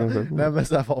jag? Klockan- Nej men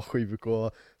såhär var sjuk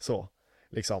och så,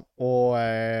 liksom. Och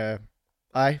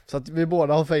nej, så att vi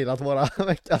båda har failat våra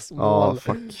veckans ja mål.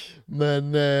 fuck.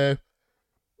 Men Vi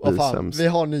vad är fan, sämst. vi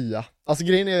har nya. Alltså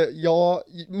grejen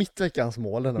är, mitt veckans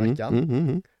mål denna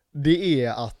veckan, det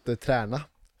är att träna.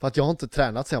 För att jag har inte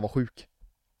tränat sedan jag var sjuk.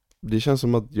 Det känns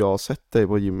som att jag har sett dig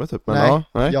på gymmet typ. Men Nej, ja,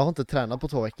 nej. Jag har inte tränat på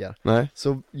 2 veckor. Nej.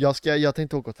 Så jag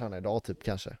tänkte åka och träna idag typ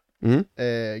kanske. Mm.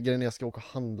 Grejen är jag ska åka och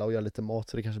handla och göra lite mat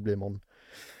så det kanske blir imorgon.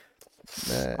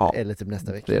 Ja. Eller typ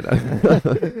nästa vecka. Det är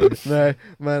det. Nej,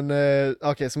 men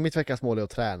okej, så mitt veckans mål är att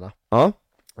träna. Ja,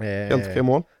 helt okej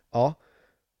mål. Ja.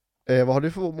 Vad har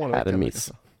du för mål? Är det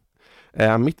miss?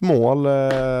 Mitt mål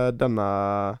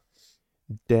denna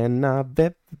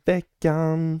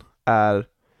veckan är...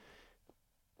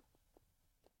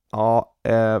 Ja,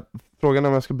 frågan är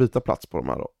om jag ska byta plats på de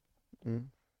här då.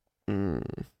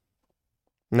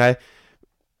 Nej,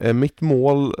 mitt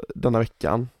mål denna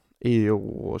veckan är ju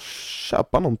att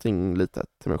köpa någonting litet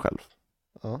till mig själv.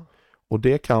 Ja. Och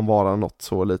det kan vara något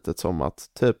så litet som att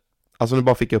typ, alltså nu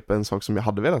bara fick jag upp en sak som jag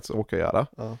hade velat åka och göra.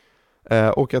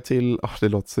 Ja. Åka till, det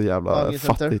låter så jävla Avnsitt.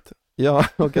 fattigt. Ja,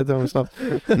 åka till snabbt.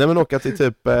 Nej men åka till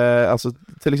typ, alltså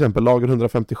till exempel lager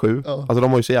 157. Ja. Alltså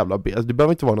de har ju så jävla, alltså, det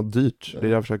behöver inte vara något dyrt. Det är det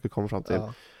jag försöker komma fram till.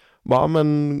 Ja. Bara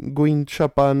men gå in,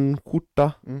 köpa en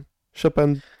skjorta. Köpa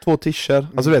 2 t-shirt.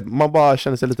 Alltså du vet, man bara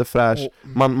känner sig lite fräsch.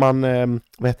 Man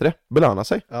vad heter det? Belönar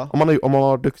sig. Ja. Om man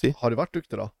var duktig. Har du varit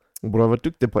duktig då? Och borde ha varit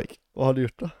duktig pojk. Vad har du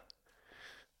gjort då?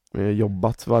 Jag har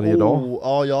jobbat varje dag.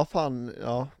 Ja, jag fan,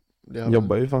 ja. Jag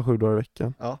jobbar ju fan 7 dagar i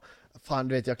veckan. Ja. Fan,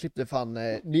 du vet, jag klippte fan,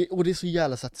 och det är så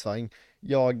jävla satisfying.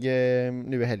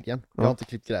 Nu i helgen, jag har inte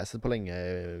klippt gräset på länge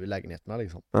i lägenheterna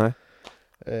liksom. Nej.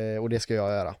 Och det ska jag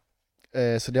göra.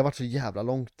 Så det har varit så jävla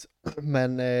långt.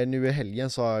 Men nu i helgen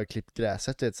så har jag klippt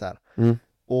gräset, vet så här.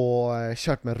 Och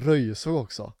kört med röjsåg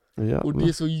också. Jävlar. Och det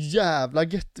är så jävla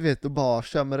gött, vet, att bara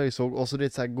köra med röjsåg och så det är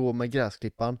så här, gå med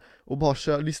gräsklippan och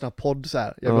bara lyssna podd så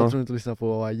här. Jag går runt och lyssnar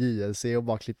på JLC och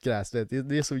bara klippt gräs, vet.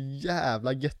 Det är så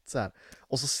jävla gött så här.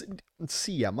 Och så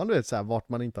ser man, du vet, så här, vart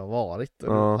man inte har varit.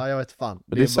 Ja, jag vet fan.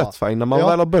 Det är satisfying när man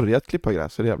väl har börjat klippa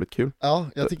gräs, så är det jävligt kul. Ja,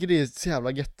 jag tycker det är så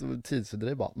jävla gött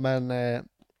tidsfördriv bara. Men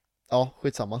ja,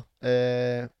 skitsamma.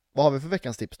 Vad har vi för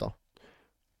veckans tips då?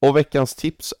 Och veckans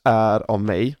tips är av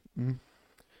mig.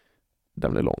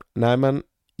 Den blir lång. Nej men,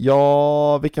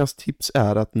 veckans tips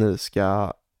är att ni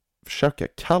ska försöka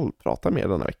kallprata mer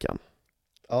den här veckan.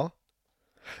 Ja.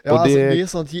 Och Alltså, det är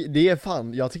sånt, det är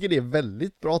fan, jag tycker det är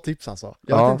väldigt bra tips alltså.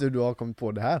 Jag vet inte hur du har kommit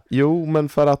på det här. Jo, men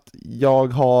för att jag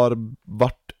har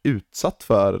varit utsatt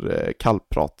för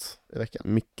kallprat I veckan.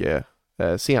 mycket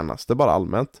senaste, bara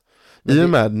allmänt. I och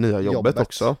med nya jobbet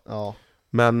också. Ja.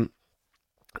 Men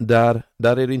där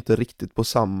är det inte riktigt på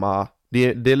samma...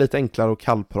 Det är lite enklare att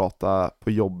kallprata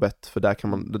på jobbet, för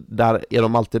där är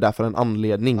de alltid där för en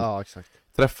anledning. Ja, exakt.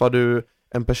 Träffar du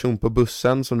en person på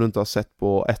bussen som du inte har sett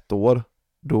på 1 år,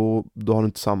 då har du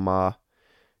inte samma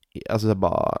alltså så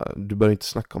bara, du börjar inte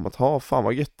snacka om att fan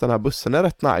vad gött, den här bussen är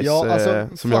rätt nice, Ja,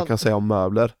 alltså, som jag kan säga om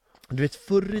möbler. Du vet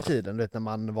förr i tiden, du vet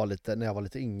när jag var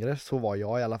lite yngre, så var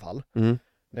jag i alla fall.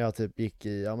 När jag typ gick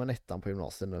i ettan på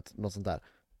gymnasiet, något sånt där.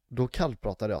 Då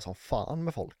kallpratade jag som fan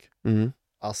med folk.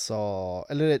 Alltså,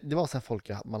 eller det var så här folk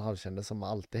man hade kände som man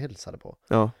alltid hälsade på.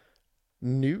 Ja.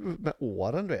 Nu med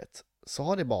åren, du vet, så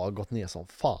har det bara gått ner som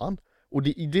fan. Och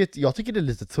jag tycker det är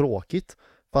lite tråkigt.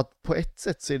 För att på ett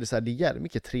sätt så är det så här, det är jävligt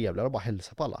mycket trevligare att bara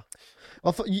hälsa på alla.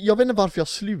 Jag vet inte varför jag har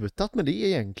slutat med det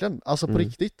egentligen. Alltså på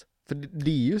riktigt. För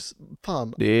det är ju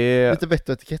fan lite vett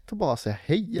och etikett att bara säga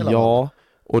hej eller vad.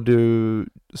 Och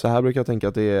så här brukar jag tänka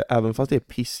att det är, även fast det är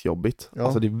pissjobbigt,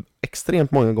 alltså det är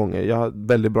extremt många gånger, jag har ett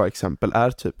väldigt bra exempel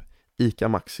är typ Ica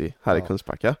Maxi här i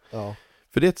Kungsbacka.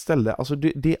 För det är ett ställe, alltså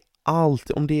det är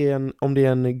alltid, om det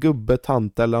är en gubbe,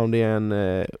 tant eller om det är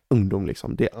en ungdom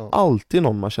liksom, det är alltid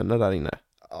någon man känner där inne.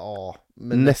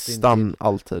 Men nästan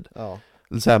alltid.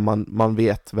 Så här, man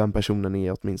vet vem personen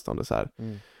är åtminstone så här.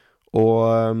 Och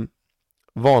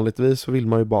vanligtvis så vill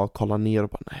man ju bara kolla ner och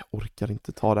bara, nej, jag orkar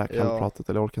inte ta det här kallpratet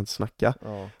eller jag orkar inte snacka.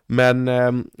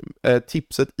 Men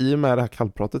tipset i och med det här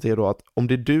kallpratet är då att om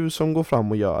det är du som går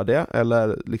fram och gör det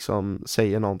eller liksom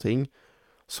säger någonting,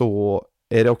 så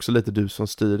är det också lite du som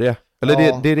styr det.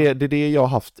 Eller det är det jag har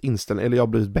haft inställning, eller jag har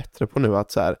blivit bättre på nu,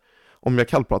 att så här, om jag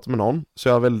kallpratar med någon så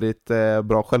är jag väldigt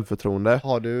bra självförtroende.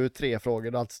 Har du 3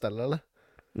 frågor du alltid ställer eller?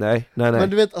 Nej. Men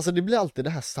du vet, alltså det blir alltid det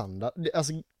här standard.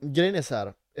 Alltså grejen är så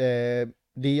här,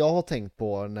 det jag har tänkt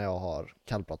på när jag har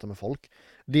kallpratat med folk,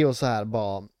 det är att så här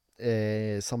bara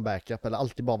som backup, eller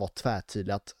alltid bara vara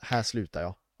tvärtydlig att här slutar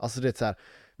jag. Alltså det är så här,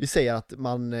 vi säger att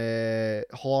man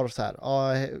har så här,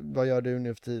 vad gör du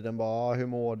nu för tiden, bara hur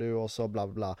mår du och så bla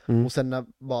bla. Och sen när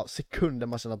bara sekunder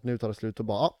man känner att nu tar det slut och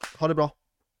bara ha det bra.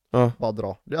 Bara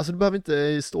dra. Alltså du behöver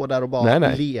inte stå där och bara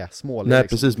le, småle. Nej,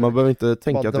 liksom. Precis, man behöver inte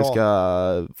tänka att dra. det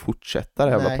ska fortsätta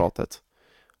det här pratet.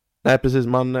 Nej, precis,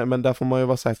 men där får man ju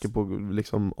vara säker på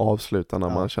liksom avsluta när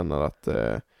man känner att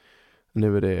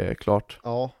nu är det klart.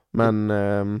 Men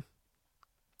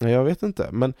jag vet inte,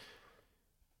 men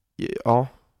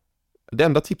det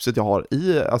enda tipset jag har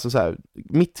alltså så här,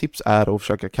 mitt tips är att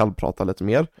försöka kallprata lite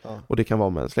mer. Och det kan vara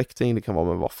med en släkting, det kan vara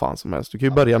med vad fan som helst. Du kan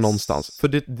ju börja någonstans.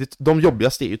 För de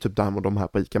jobbigaste är ju typ de här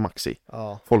på Ica Maxi.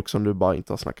 Folk som du bara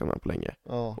inte har snackat med på länge.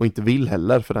 Och inte vill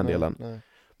heller för den delen.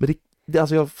 Men det,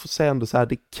 alltså jag får säga ändå så här,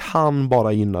 det kan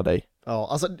bara gynna dig.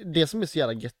 Alltså det som är så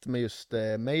jävla gött med just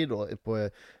mig då på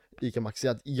Ica Maxi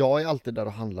är att jag är alltid där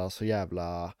och handlar så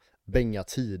jävla bänga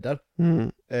tider.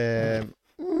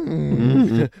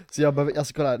 Så jag behöver,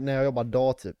 alltså kolla, när jag jobbar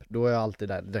dag typ, då är jag alltid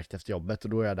där direkt efter jobbet, och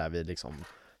då är jag där vid liksom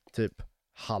typ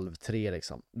 2:30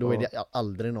 liksom. Då är det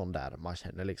aldrig någon där man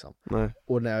känner liksom.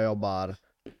 Och när jag jobbar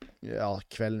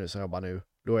kväll nu, som jag jobbar nu,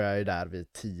 då är jag ju där vid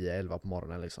 10-11 på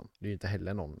morgonen liksom. Det är ju inte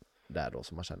heller någon där då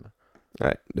som man känner.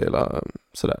 Nej, det är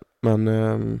sådär. Men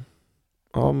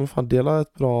men fan, dela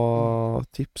ett bra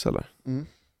tips eller?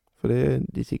 För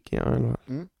det tycker jag eller?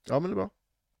 Ja, men det är bra.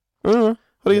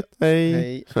 Ha det gött,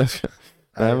 hej.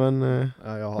 Nej, men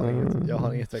jag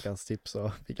har inget veckans tips,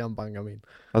 så vi kan banga min.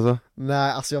 Alltså?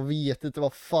 Nej, alltså jag vet inte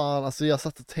vad fan. Alltså jag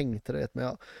satt och tänkte det,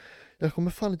 men jag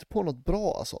kommer fan inte på något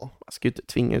bra alltså. Jag ska ju inte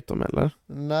tvinga ut dem heller.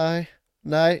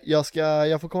 Nej,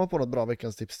 jag får komma på något bra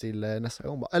veckans tips till nästa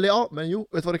gång. Eller men vet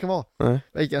du vad det kan vara?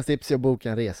 Veckans tips är att boka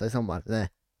en resa i sommar.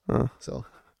 Så.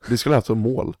 Du skulle ha haft som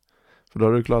mål, för då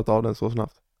har du klarat av den så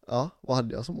snabbt. Vad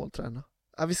hade jag som mål, träna?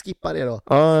 Vi skippar det då.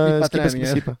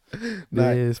 Skippa. Det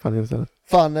är Spanienresa.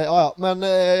 Fan, men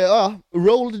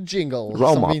roll the jingle.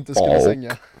 Roma som vi inte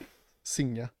skulle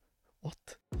singa.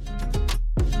 What?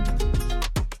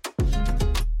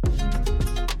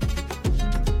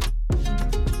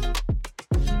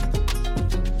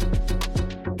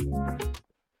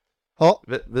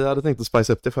 Vi hade tänkt att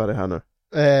spice upp det för dig här nu.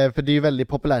 För det är ju väldigt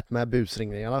populärt med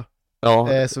busringningarna.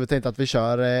 Så vi tänkte att vi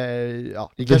kör,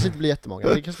 det kanske inte blir jättemånga,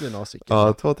 det kanske blir några stycken.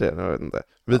 2-3, jag vet inte.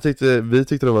 Vi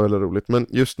tyckte det var väldigt roligt, men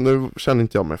just nu känner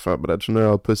inte jag mig förberedd, så nu har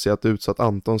jag pussat ut så att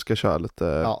Anton ska köra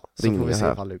lite ringningar här. Så får vi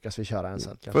se ifall Lukas vill köra en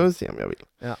sen. Får vi se om jag vill.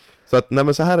 Så att,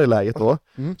 men så här är läget då.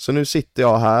 Så nu sitter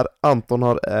jag här, Anton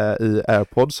har i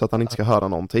AirPods så att han inte ska höra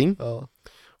någonting.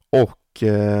 Och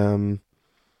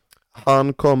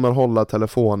han kommer hålla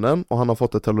telefonen, och han har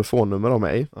fått ett telefonnummer av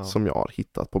mig som jag har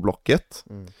hittat på Blocket.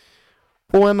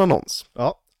 På en annons.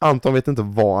 Anton vet inte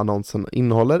vad annonsen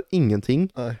innehåller, ingenting.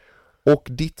 Och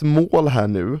ditt mål här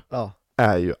nu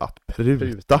är ju att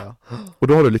pruta. Och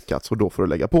då har du lyckats, och då får du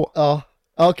lägga på.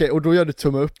 Okej, och då gör du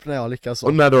tumme upp när jag lyckas.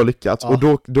 Och när du har lyckats, och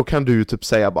då kan du ju typ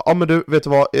säga bara, men du, vet du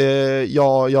vad,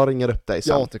 jag ringer upp dig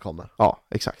sen. Jag återkommer. Ja,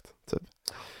 exakt. Typ.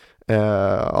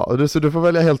 Så du får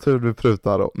välja helt hur du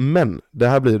prutar då. Men det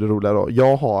här blir det roliga då.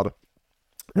 Jag har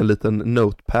en liten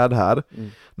notepad här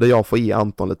där jag får ge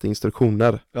Anton lite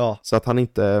instruktioner. Ja. Så att han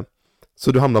inte...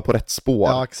 Så du hamnar på rätt spår.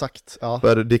 Ja, exakt. Ja.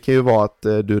 För det kan ju vara att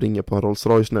du ringer på en Rolls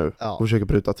Royce nu och försöker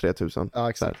pruta 3000. Ja,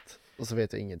 exakt. Och så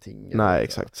vet jag ingenting. Nej,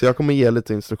 exakt. Så jag kommer ge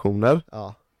lite instruktioner.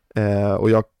 Ja. Och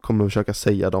jag kommer försöka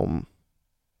säga dem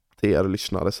till er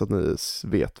lyssnare så att ni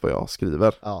vet vad jag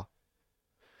skriver. Ja.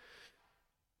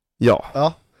 Ja.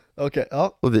 Ja, okej.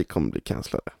 Ja. Och vi kommer bli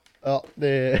cancellade. Ja,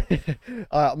 det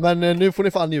ja, men nu får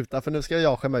ni fan njuta för nu ska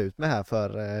jag skämma ut mig här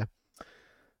för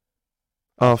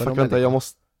ja, för vänta, jag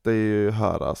måste ju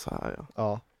höra så här.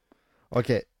 Ja.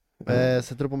 Okej.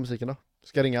 Sätter du på musiken då?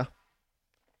 Ska jag ringa?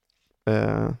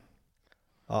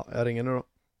 Ja, jag ringer nu då.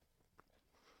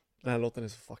 Den här låten är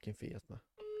så fucking fet med.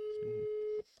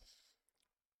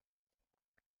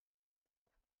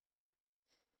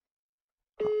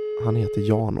 Han heter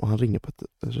Jan och han ringer på ett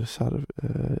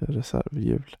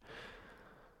reservhjul.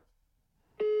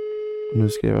 Nu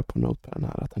skrev jag på notepaden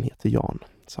här att han heter Jan,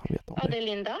 så han vet om det. Ja, det är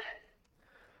Linda.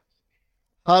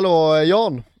 Hallå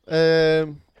Jan.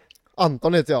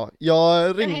 Anton heter jag.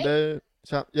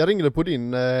 Jag ringde på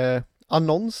din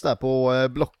annons där på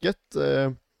Blocket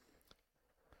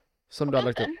som du har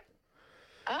lagt upp.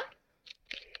 Ja.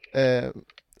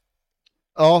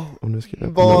 Ja. Och nu skrev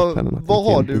jag på notepaden att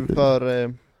Vad har du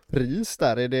för pris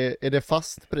där? Är det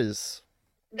fast pris?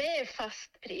 Det är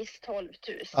fast pris, 12 000.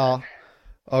 Ja.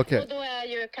 Okej. Och då är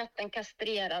ju katten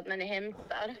kastrerad när ni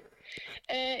hämtar.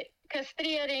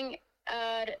 Kastrering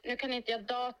är, nu kan inte jag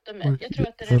datumet, jag tror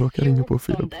att det är den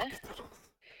 14.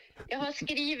 Jag har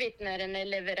skrivit när den är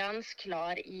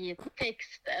leveransklar i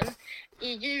texten.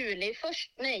 I juli,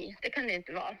 det kan det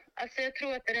inte vara. Alltså jag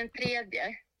tror att det är den 3.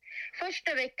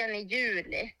 Första veckan i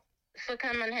juli så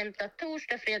kan man hämta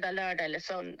torsdag, fredag, lördag eller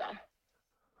söndag.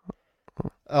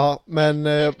 Ja, men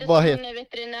vad heter... är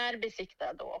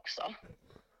veterinärbesiktad då också.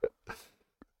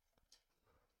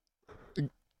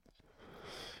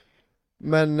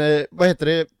 Men vad heter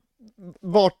det?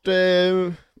 Vart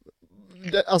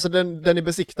alltså den är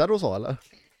besiktad och så eller?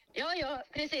 Ja,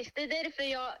 precis. Det är därför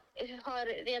jag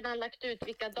har redan lagt ut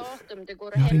vilka datum det går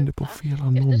att jag hämta. Ringde på fel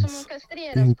annons. Eftersom hon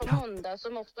kastreras på måndag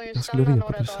så måste hon ju stanna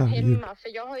några dagar hemma. För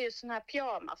jag har ju sån här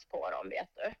pyjamas på dem, vet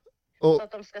du. Så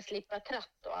att de ska slippa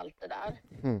tratt och allt det där.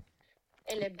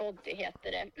 Eller body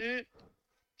heter det.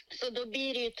 Så då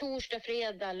blir det ju torsdag,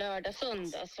 fredag, lördag,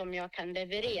 söndag som jag kan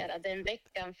leverera den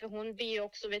veckan. För hon blir ju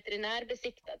också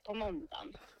veterinärbesiktad på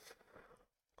måndagen.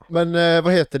 Men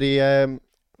vad heter det?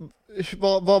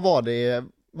 Vad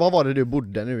var det du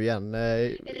bodde nu igen?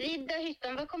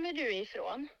 Riddarhyttan, var kommer du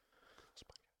ifrån?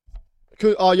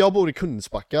 Ja, jag bor i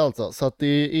Kungsbacka alltså. Så att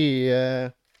det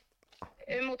är...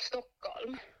 Mot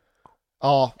Stockholm.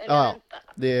 Ja,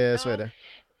 så är det.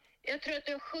 Jag tror att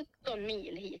det är 17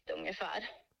 mil hit ungefär.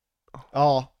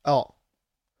 Ja.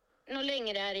 Något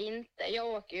längre är det inte. Jag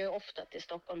åker ju ofta till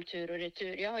Stockholm tur och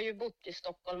retur. Jag har ju bott i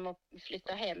Stockholm och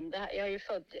flyttat hem. Jag är ju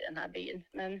född i den här byn.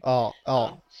 Men, ja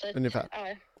så att, ungefär.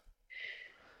 Ja.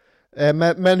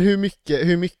 Men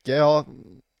hur mycket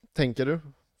tänker du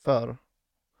för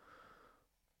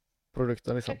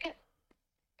produkten liksom?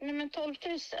 Nej men 12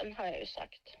 000 har jag ju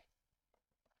sagt.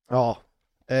 Ja.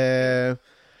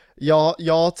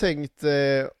 Jag har tänkt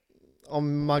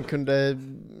om man kunde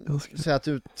säga att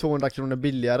du 200 kronor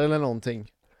billigare eller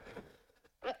någonting.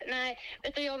 Nej,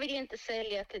 vet du, jag vill inte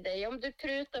sälja till dig. Om du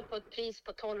prutar på ett pris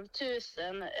på 12 000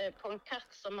 på en katt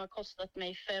som har kostat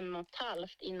mig 5 500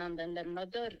 innan den lämnar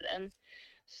dörren.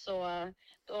 Så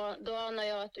då anar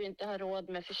jag att du inte har råd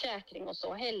med försäkring och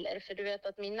så heller. För du vet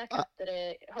att mina katter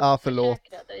är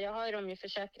försäkrade. Jag har dem ju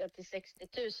försäkrade till 60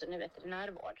 000 i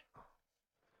veterinärvård.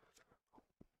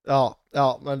 Ja,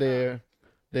 men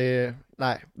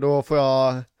nej, då får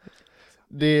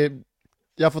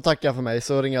jag får tacka för mig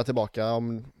så ringer jag tillbaka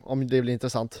om det blir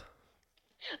intressant.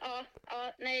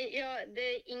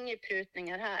 Det är inga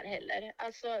prutningar här heller.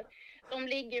 Alltså, de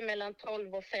ligger mellan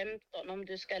 12 och 15 om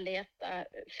du ska leta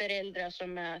föräldrar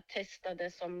som är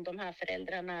testade som de här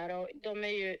föräldrarna är. Och de är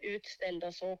ju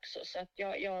utställda så också, så att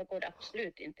jag går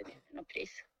absolut inte ner till något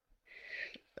pris.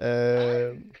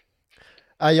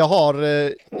 Jag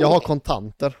har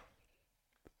kontanter.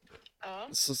 Ja.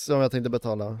 Som jag tänkte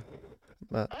betala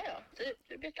med. Ja,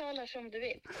 du betalar som du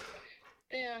vill.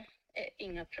 Det är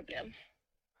inga problem.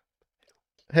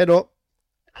 Hej då.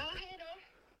 Ja, hej då.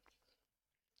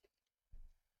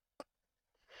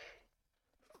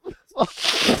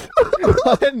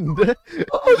 Vad hände?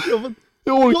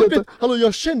 Jag orkar inte. Hallå,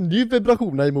 jag kände ju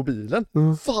vibrationerna i mobilen.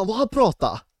 Fan vad han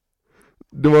pratade.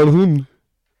 Det var en hund.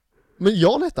 Men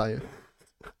Jan hette han ju.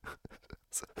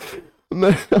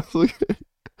 Nej, alltså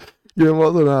grejen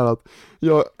var så här att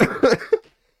jag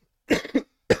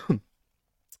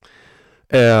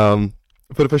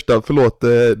för det första, förlåt,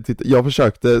 titta, jag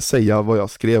försökte säga vad jag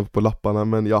skrev på lapparna,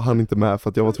 men jag hann inte med för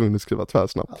att jag var tvungen att skriva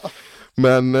tvärsnabbt.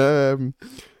 Men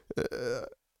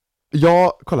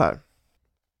ja, kolla här.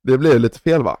 Det blev lite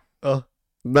fel, va? Ja.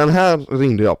 Den här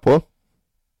ringde jag på.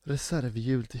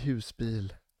 Reservhjul till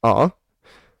husbil. Ja.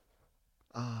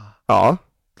 Ja.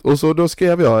 Och så då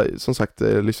skrev jag, som sagt,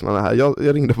 lyssnarna här.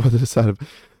 Jag ringde på ett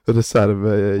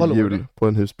reservhjul på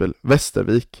en husbil.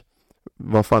 Västervik.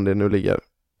 Vad fan det nu ligger.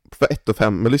 För 1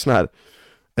 5. Men lyssna här.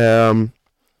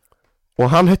 Och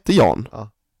han hette Jan. Ja.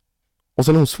 Och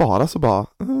sen när hon svarade så bara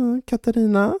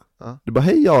Katarina. Ja. Du bara,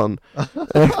 hej Jan.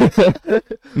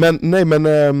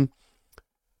 Men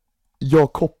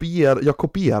jag kopierade.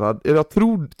 Jag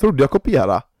trodde jag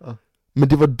kopierade. Ja. Men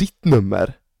det var ditt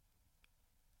nummer.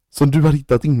 Som du har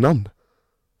hittat innan.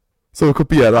 Som jag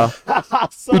kopierade.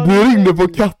 Och du ringde på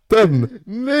katten.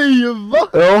 Nej, va?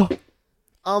 Ja.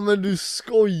 Ja, men du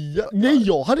skojar. Nej,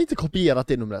 jag hade inte kopierat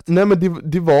det numret. Nej, men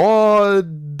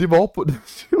det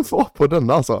var på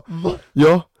denna alltså. Va?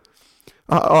 Ja.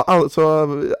 Alltså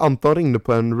Anton ringde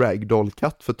på en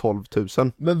ragdoll-katt för 12 000.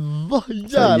 Men vad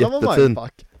jävlar vad jättefin.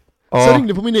 mindfuck. Ja. Så jag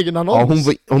ringde på min egen annons.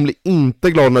 Ja, hon blev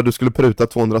inte glad när du skulle pruta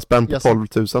 200 spänn på 12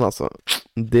 000 alltså.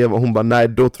 Hon bara, nej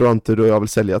då tror jag inte då jag vill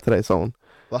sälja till dig, sa hon.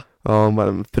 Va? Ja, hon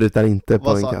bara, prutar inte på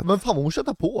en katt. Men fan vad hon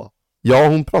köttar på. Ja,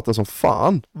 hon pratade som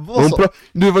fan.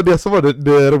 Det var det som var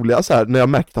det roliga så här, när jag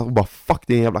märkte att hon bara, fuck,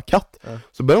 det är en jävla katt. Ja.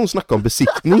 Så började hon snacka om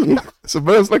besiktning.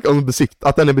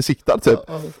 Att den är besiktad typ.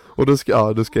 Ja. Och då skrev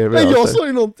jag. Men jag sa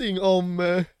ju någonting om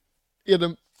är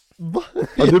den... Va?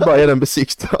 Ja, du bara, är den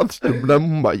besiktad?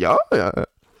 Hon bara, ja.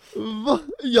 Va?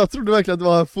 Jag trodde verkligen att det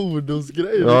var en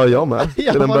fordonsgrej. Ja, jag med.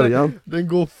 Till en början. Den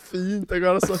går fint. Den går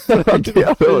alltså det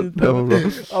var bra.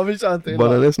 Ja, vi kör inte.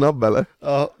 Bara den är snabb, eller?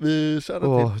 Ja, vi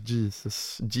kör en till.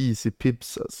 Jesus. Jeezy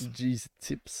Pipsas. Jeezy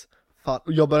Tips. Fan,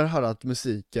 och jag började höra att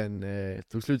musiken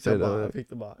tog slut. Så jag fick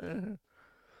det bara...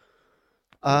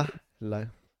 nej.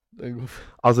 Den går...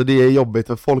 Alltså det är jobbigt,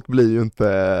 för folk blir ju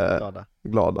inte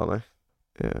glada nej.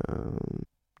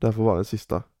 Där får vara den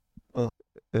sista.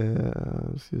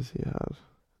 Ska vi se här.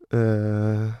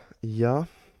 Ja,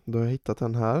 då har jag hittat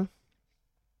den här.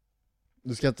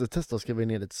 Du ska inte testa att skriva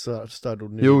ner lite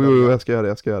stödord nu? Jo, jag ska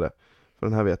göra det. För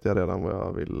den här vet jag redan vad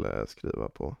jag vill skriva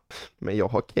på. Men jag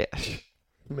har cash.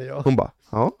 Men jag... Hon bara,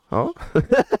 ja.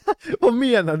 Vad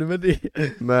menar du med det?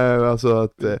 Nej, alltså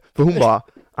att... För hon bara,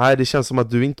 nej det känns som att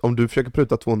du inte... Om du försöker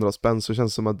pruta 200 spänn så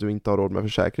känns det som att du inte har råd med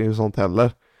försäkring och sånt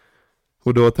heller.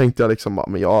 Och då tänkte jag liksom bara,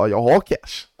 men jag har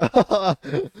cash.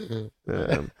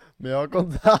 Men jag har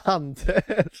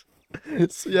kontanter.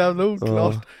 Så jävla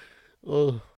oklart.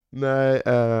 Nej,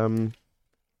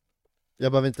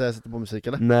 jag behöver inte sätta på musik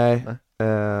eller? Nej.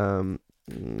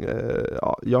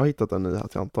 Ja, jag har hittat en ny här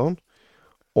till Anton.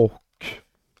 Och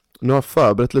nu har jag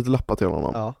förberett lite lappar till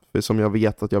honom. Ja. För som jag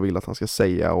vet att jag vill att han ska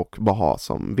säga och bara ha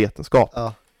som vetenskap.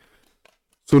 Ja.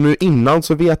 Så nu innan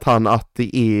så vet han att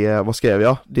det är, vad skrev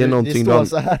jag? Det är någonting det står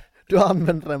så här, du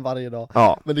använder den varje dag.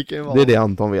 Ja, men det kan ju vara... det är det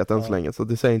Anton vet än så länge. Så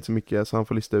det säger inte så mycket, så han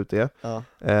får lista ut det. Ja.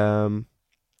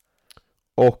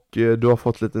 Och du har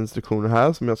fått lite instruktioner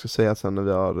här som jag ska säga sen när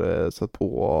vi har satt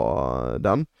på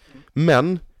den.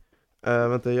 Men,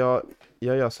 vänta, jag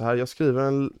gör så här. Jag skriver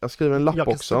en lapp också. Jag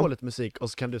kan stå lite musik och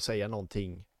så kan du säga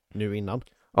någonting nu innan.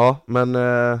 Ja, men...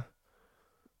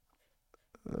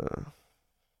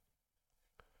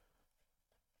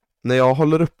 när jag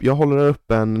håller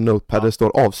upp en notepad där det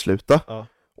står avsluta. Ja.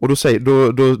 Och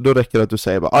då räcker det att du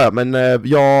säger bara, ja men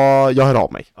jag hör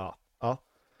av mig. Ja. Okej?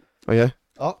 Okay?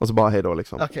 Ja. Och så bara hej då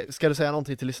liksom. Okej, ska du säga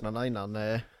någonting till lyssnarna innan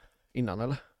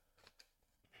eller?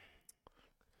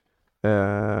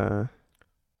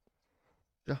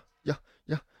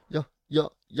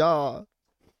 Ja.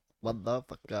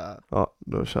 Motherfucker. Ja,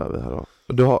 då kör vi här då.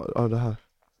 Du har det här.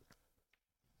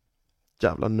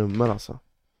 Jävla nummer alltså.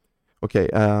 Okej,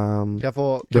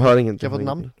 du hör ingenting. Kan jag få ett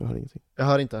namn? Du hör ingenting. Jag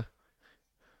hör inte.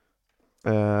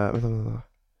 Vänta.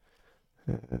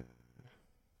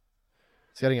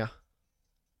 Ska jag ringa?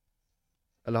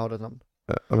 Eller har du ett namn?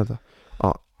 Vänta.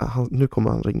 Ja, nu kommer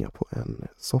han ringa på en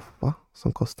soffa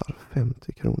som kostar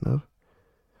 50 kronor.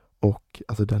 Och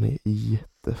alltså den är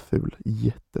jätteful,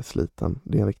 jättesliten.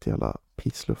 Det är en riktig jävla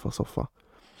pissluffarsoffa.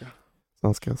 Ja. Så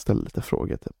han ska ställa lite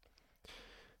frågor typ.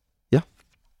 Ja.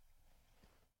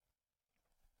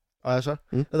 Ja, jag kör.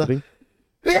 Ring.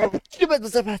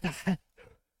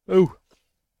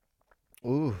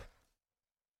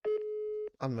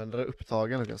 Användare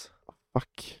upptagen, Lukas.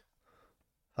 Fuck.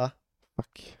 Ha?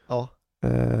 Fuck. Ja.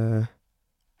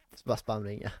 Bara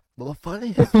spamringa. Vad fan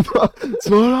är det?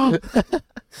 Svara!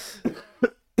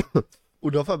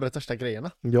 Och du har förberett första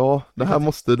grejerna. Ja, den här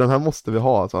måste vi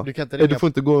ha alltså. Du kan inte Nej, ringa. du får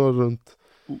inte gå runt.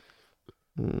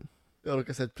 Jag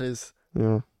råkar säga ett pris.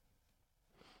 Ja.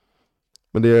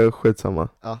 Men det är skitsamma.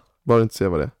 Ja. Bara inte se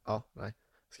vad det är. Ja, nej.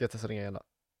 Ska jag testa ringa igen då?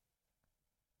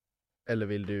 Eller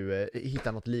vill du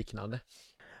hitta något liknande?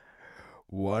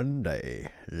 One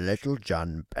day, little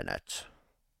John Bennett.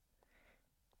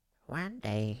 One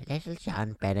day, little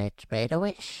John Bennett made a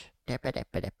wish.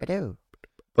 Dippa-dippa-dippa-doo.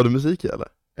 Var det musik i eller?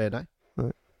 Nej.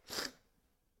 Nej.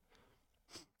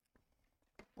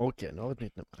 Okej, nu har vi ett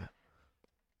nytt nummer.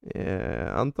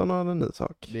 Anton har en ny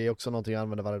sak. Det är också någonting jag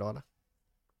använder varje dag, eller?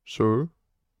 Sure.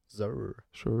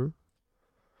 Sure.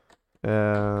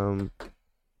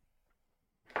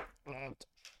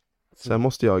 Sen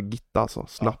måste jag gitta alltså,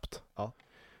 snabbt. Ja.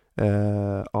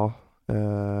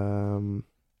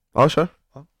 Ja, kör.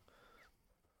 Ja.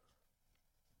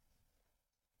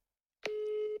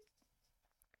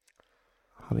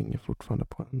 Han ringer fortfarande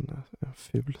på en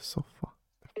ful soffa.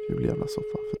 En ful jävla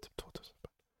soffa för typ 2000.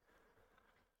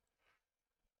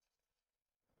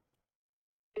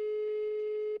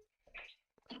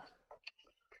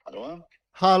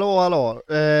 Hallå?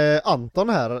 Anton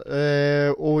här.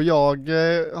 Och jag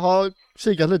har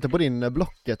kikat lite på din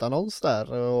Blocket-annons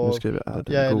där. Och Nu skriver jag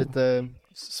jag är lite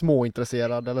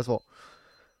småintresserad eller så.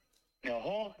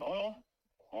 Jaha, ja.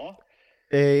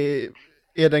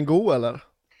 Är den god eller?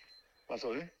 Vad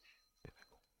sa du?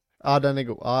 Ja, den är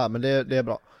god. Ja, men det är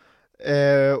bra.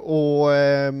 Och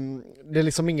det är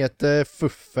liksom inget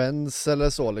fuffens eller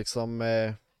så liksom.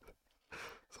 Det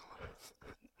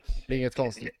är inget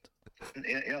konstigt.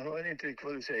 Jag hör inte riktigt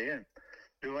vad du säger.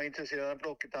 Du var intresserad av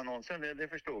Blocket-annonsen, det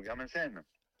förstod jag, men sen?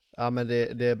 Ja, men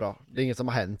det är bra. Det är inget som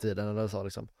har hänt i den eller så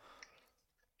liksom.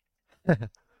 Men...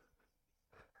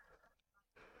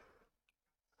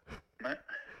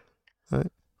 Nej.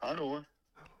 Hallå?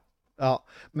 Ja,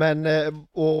 men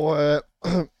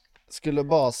skulle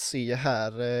bara se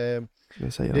här. Det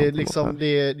är liksom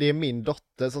det är min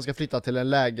dotter som ska flytta till en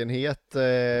lägenhet.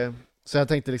 Så jag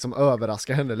tänkte liksom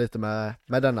överraska henne lite med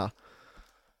denna.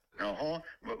 Jaha,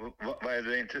 vad är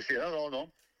du intresserad av då?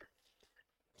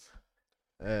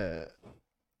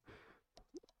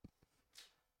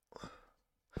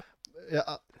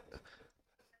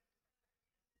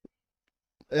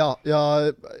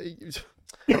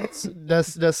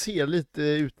 Det ser lite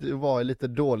ut att vara i lite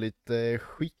dåligt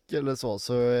skick eller så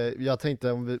jag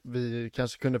tänkte om vi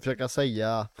kanske kunde försöka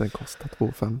säga den kostar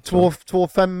 2,5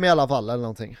 2,5 i alla fall eller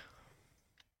någonting.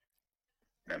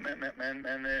 Men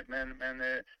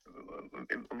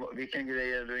vilken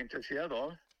grej är du intresserad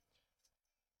av?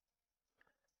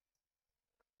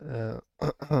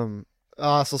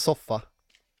 Alltså soffa.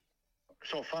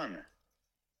 Soffan?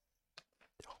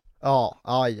 Ja,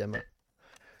 jajamän.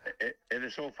 Är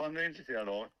det soffan du är intresserad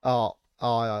av? Ja.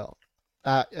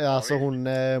 Alltså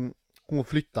hon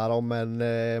flyttar om en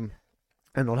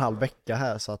och en halv vecka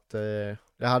här så att det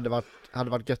hade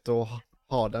varit gött att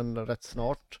ha den rätt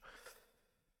snart.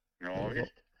 Ja,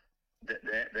 visst.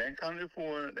 Den kan du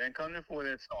få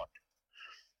rätt snart.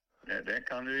 Den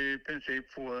kan du i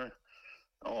princip få,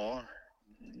 ja.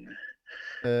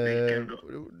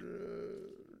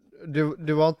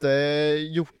 Du har inte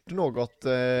gjort något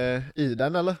i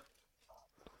den eller?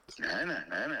 Nej,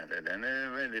 den är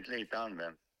väldigt lite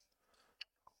använd.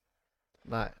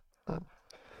 Nej.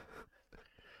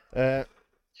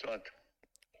 Så att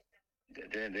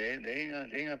det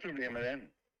är inga problem med den.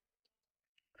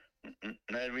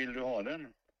 När vill du ha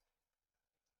den?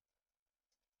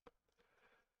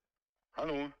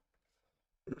 Hallå?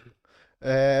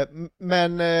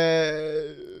 Men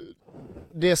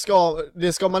det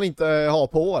ska man inte ha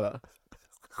på eller?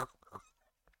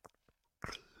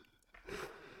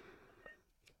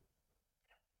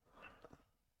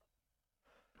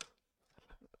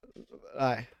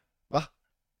 Nej. Va?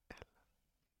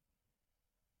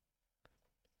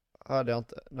 Hörde jag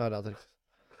inte riktigt.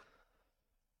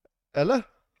 Eller?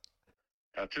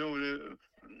 Jag tror du...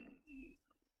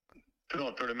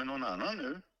 Pratar du med någon annan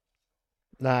nu?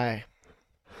 Nej.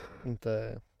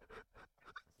 Inte...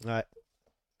 Nej.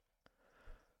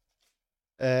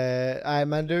 Nej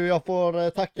men du, jag får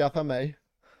tacka för mig.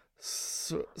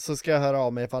 Så ska jag höra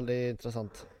av mig ifall det är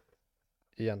intressant.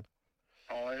 Igen.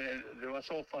 Ja, det var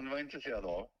soffan du var intresserad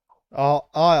av.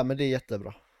 Ja, men det är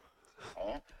jättebra.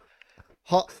 Ja.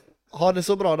 Ha det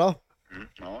så bra då.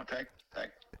 Ja, tack.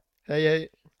 Hej.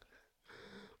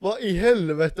 Vad i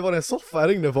helvete var det en soffa jag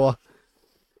ringde på?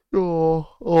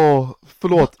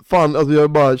 Förlåt. Fan, alltså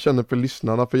jag bara känner för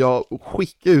lyssnarna, för jag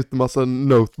skickar ut en massa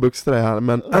notebooks till det här,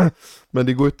 men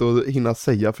det går inte att hinna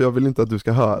säga, för jag vill inte att du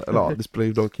ska höra. Eller ja, det spelar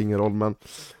ju dock ingen roll, men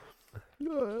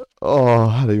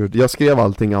herregud. Jag skrev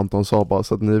allting Anton sa bara,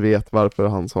 så att ni vet varför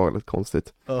han sa lite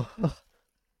konstigt.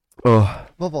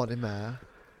 Vad var det med?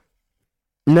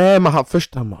 Nej, men han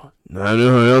bara, nej, nu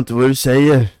hör jag inte vad du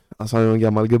säger. Alltså han är en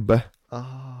gammal gubbe.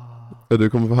 Du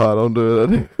kommer få höra om du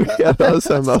redigerar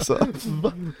sen alltså.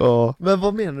 Men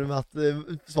vad menar du med att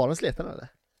svaren sleten eller?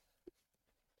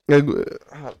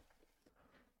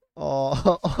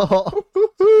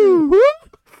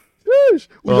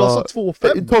 Och jag sa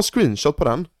 2,5. Ta screenshot på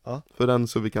den. Ja. För den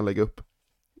så vi kan lägga upp.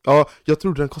 Ja, jag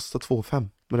trodde den kostade 2,5,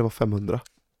 men det var 500.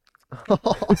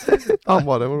 Han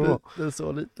var det. Det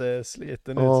såg lite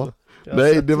sliten ut så.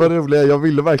 Nej, det var roligt. Jag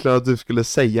ville verkligen att du skulle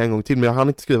säga en gång till, men jag hann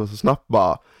inte skriva så snabbt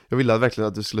bara. Jag ville verkligen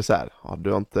att du skulle säga,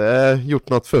 du har inte gjort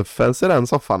något fuffens i den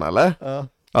soffan eller? Ja.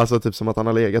 Alltså typ som att han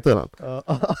har legat i den. Ja.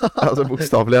 Alltså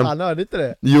bokstavligen. Han hörde inte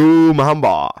det. Jo, men han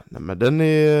bara, nej men den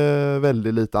är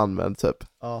väldigt lite använd typ.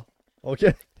 Ja,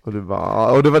 okej. Och det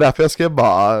var därför jag skrev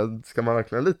bara, ska man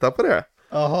verkligen lita på det?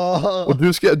 Aha. Och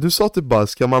du sa typ bara,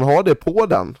 ska man ha det på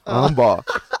den? Och han bara,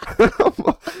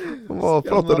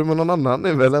 pratar du med någon annan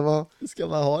nu eller vad? Ska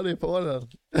man ha det på den?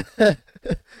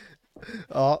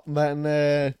 Ja, men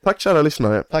tack kära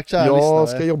lyssnare. Tack kära lyssnare. Jag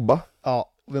ska jobba.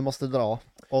 Ja, vi måste dra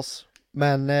oss.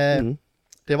 Men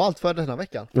det var allt för den här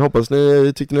veckan. Jag hoppas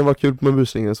ni tyckte det var kul med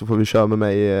busringen, så får vi köra med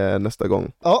mig nästa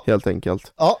gång. Ja. Helt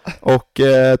enkelt. Ja. Och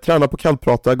träna på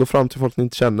kallprata, gå fram till folk ni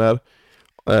inte känner.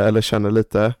 Eller känner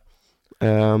lite.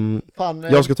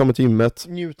 Jag ska ta mig till gymmet.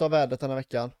 Njut av vädret den här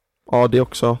veckan. Ja, det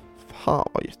också. Fan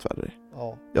vad gött väder det är.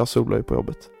 Ja. Jag solar ju på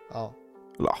jobbet. Ja.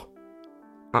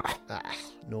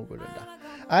 Någorlunda.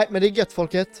 Nej, men det är gött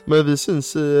folket. Men vi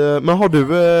syns i... Men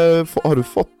har du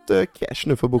fått cash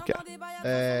nu för att boka?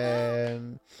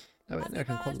 Jag vet inte, jag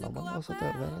kan kolla om man har satt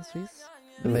över en swiss.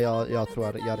 Men jag tror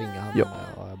jag ringer han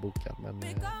när jag bokar. Men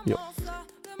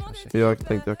kanske. Jag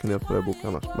tänkte jag kan hjälpa dig att boka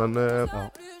annars. Men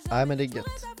nej, men det är gött.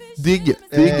 Det är gött.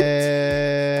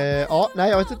 Ja, nej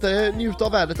jag vet inte. Njut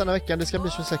av vädret den här veckan. Det ska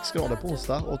bli 26 grader på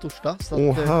onsdag och torsdag.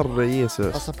 Så herre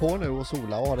Jesus. Passa på nu och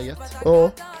sola och ha det gött.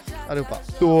 Ja. Allihopa.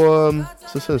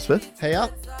 Så ses vi. Heja.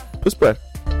 Puss på er.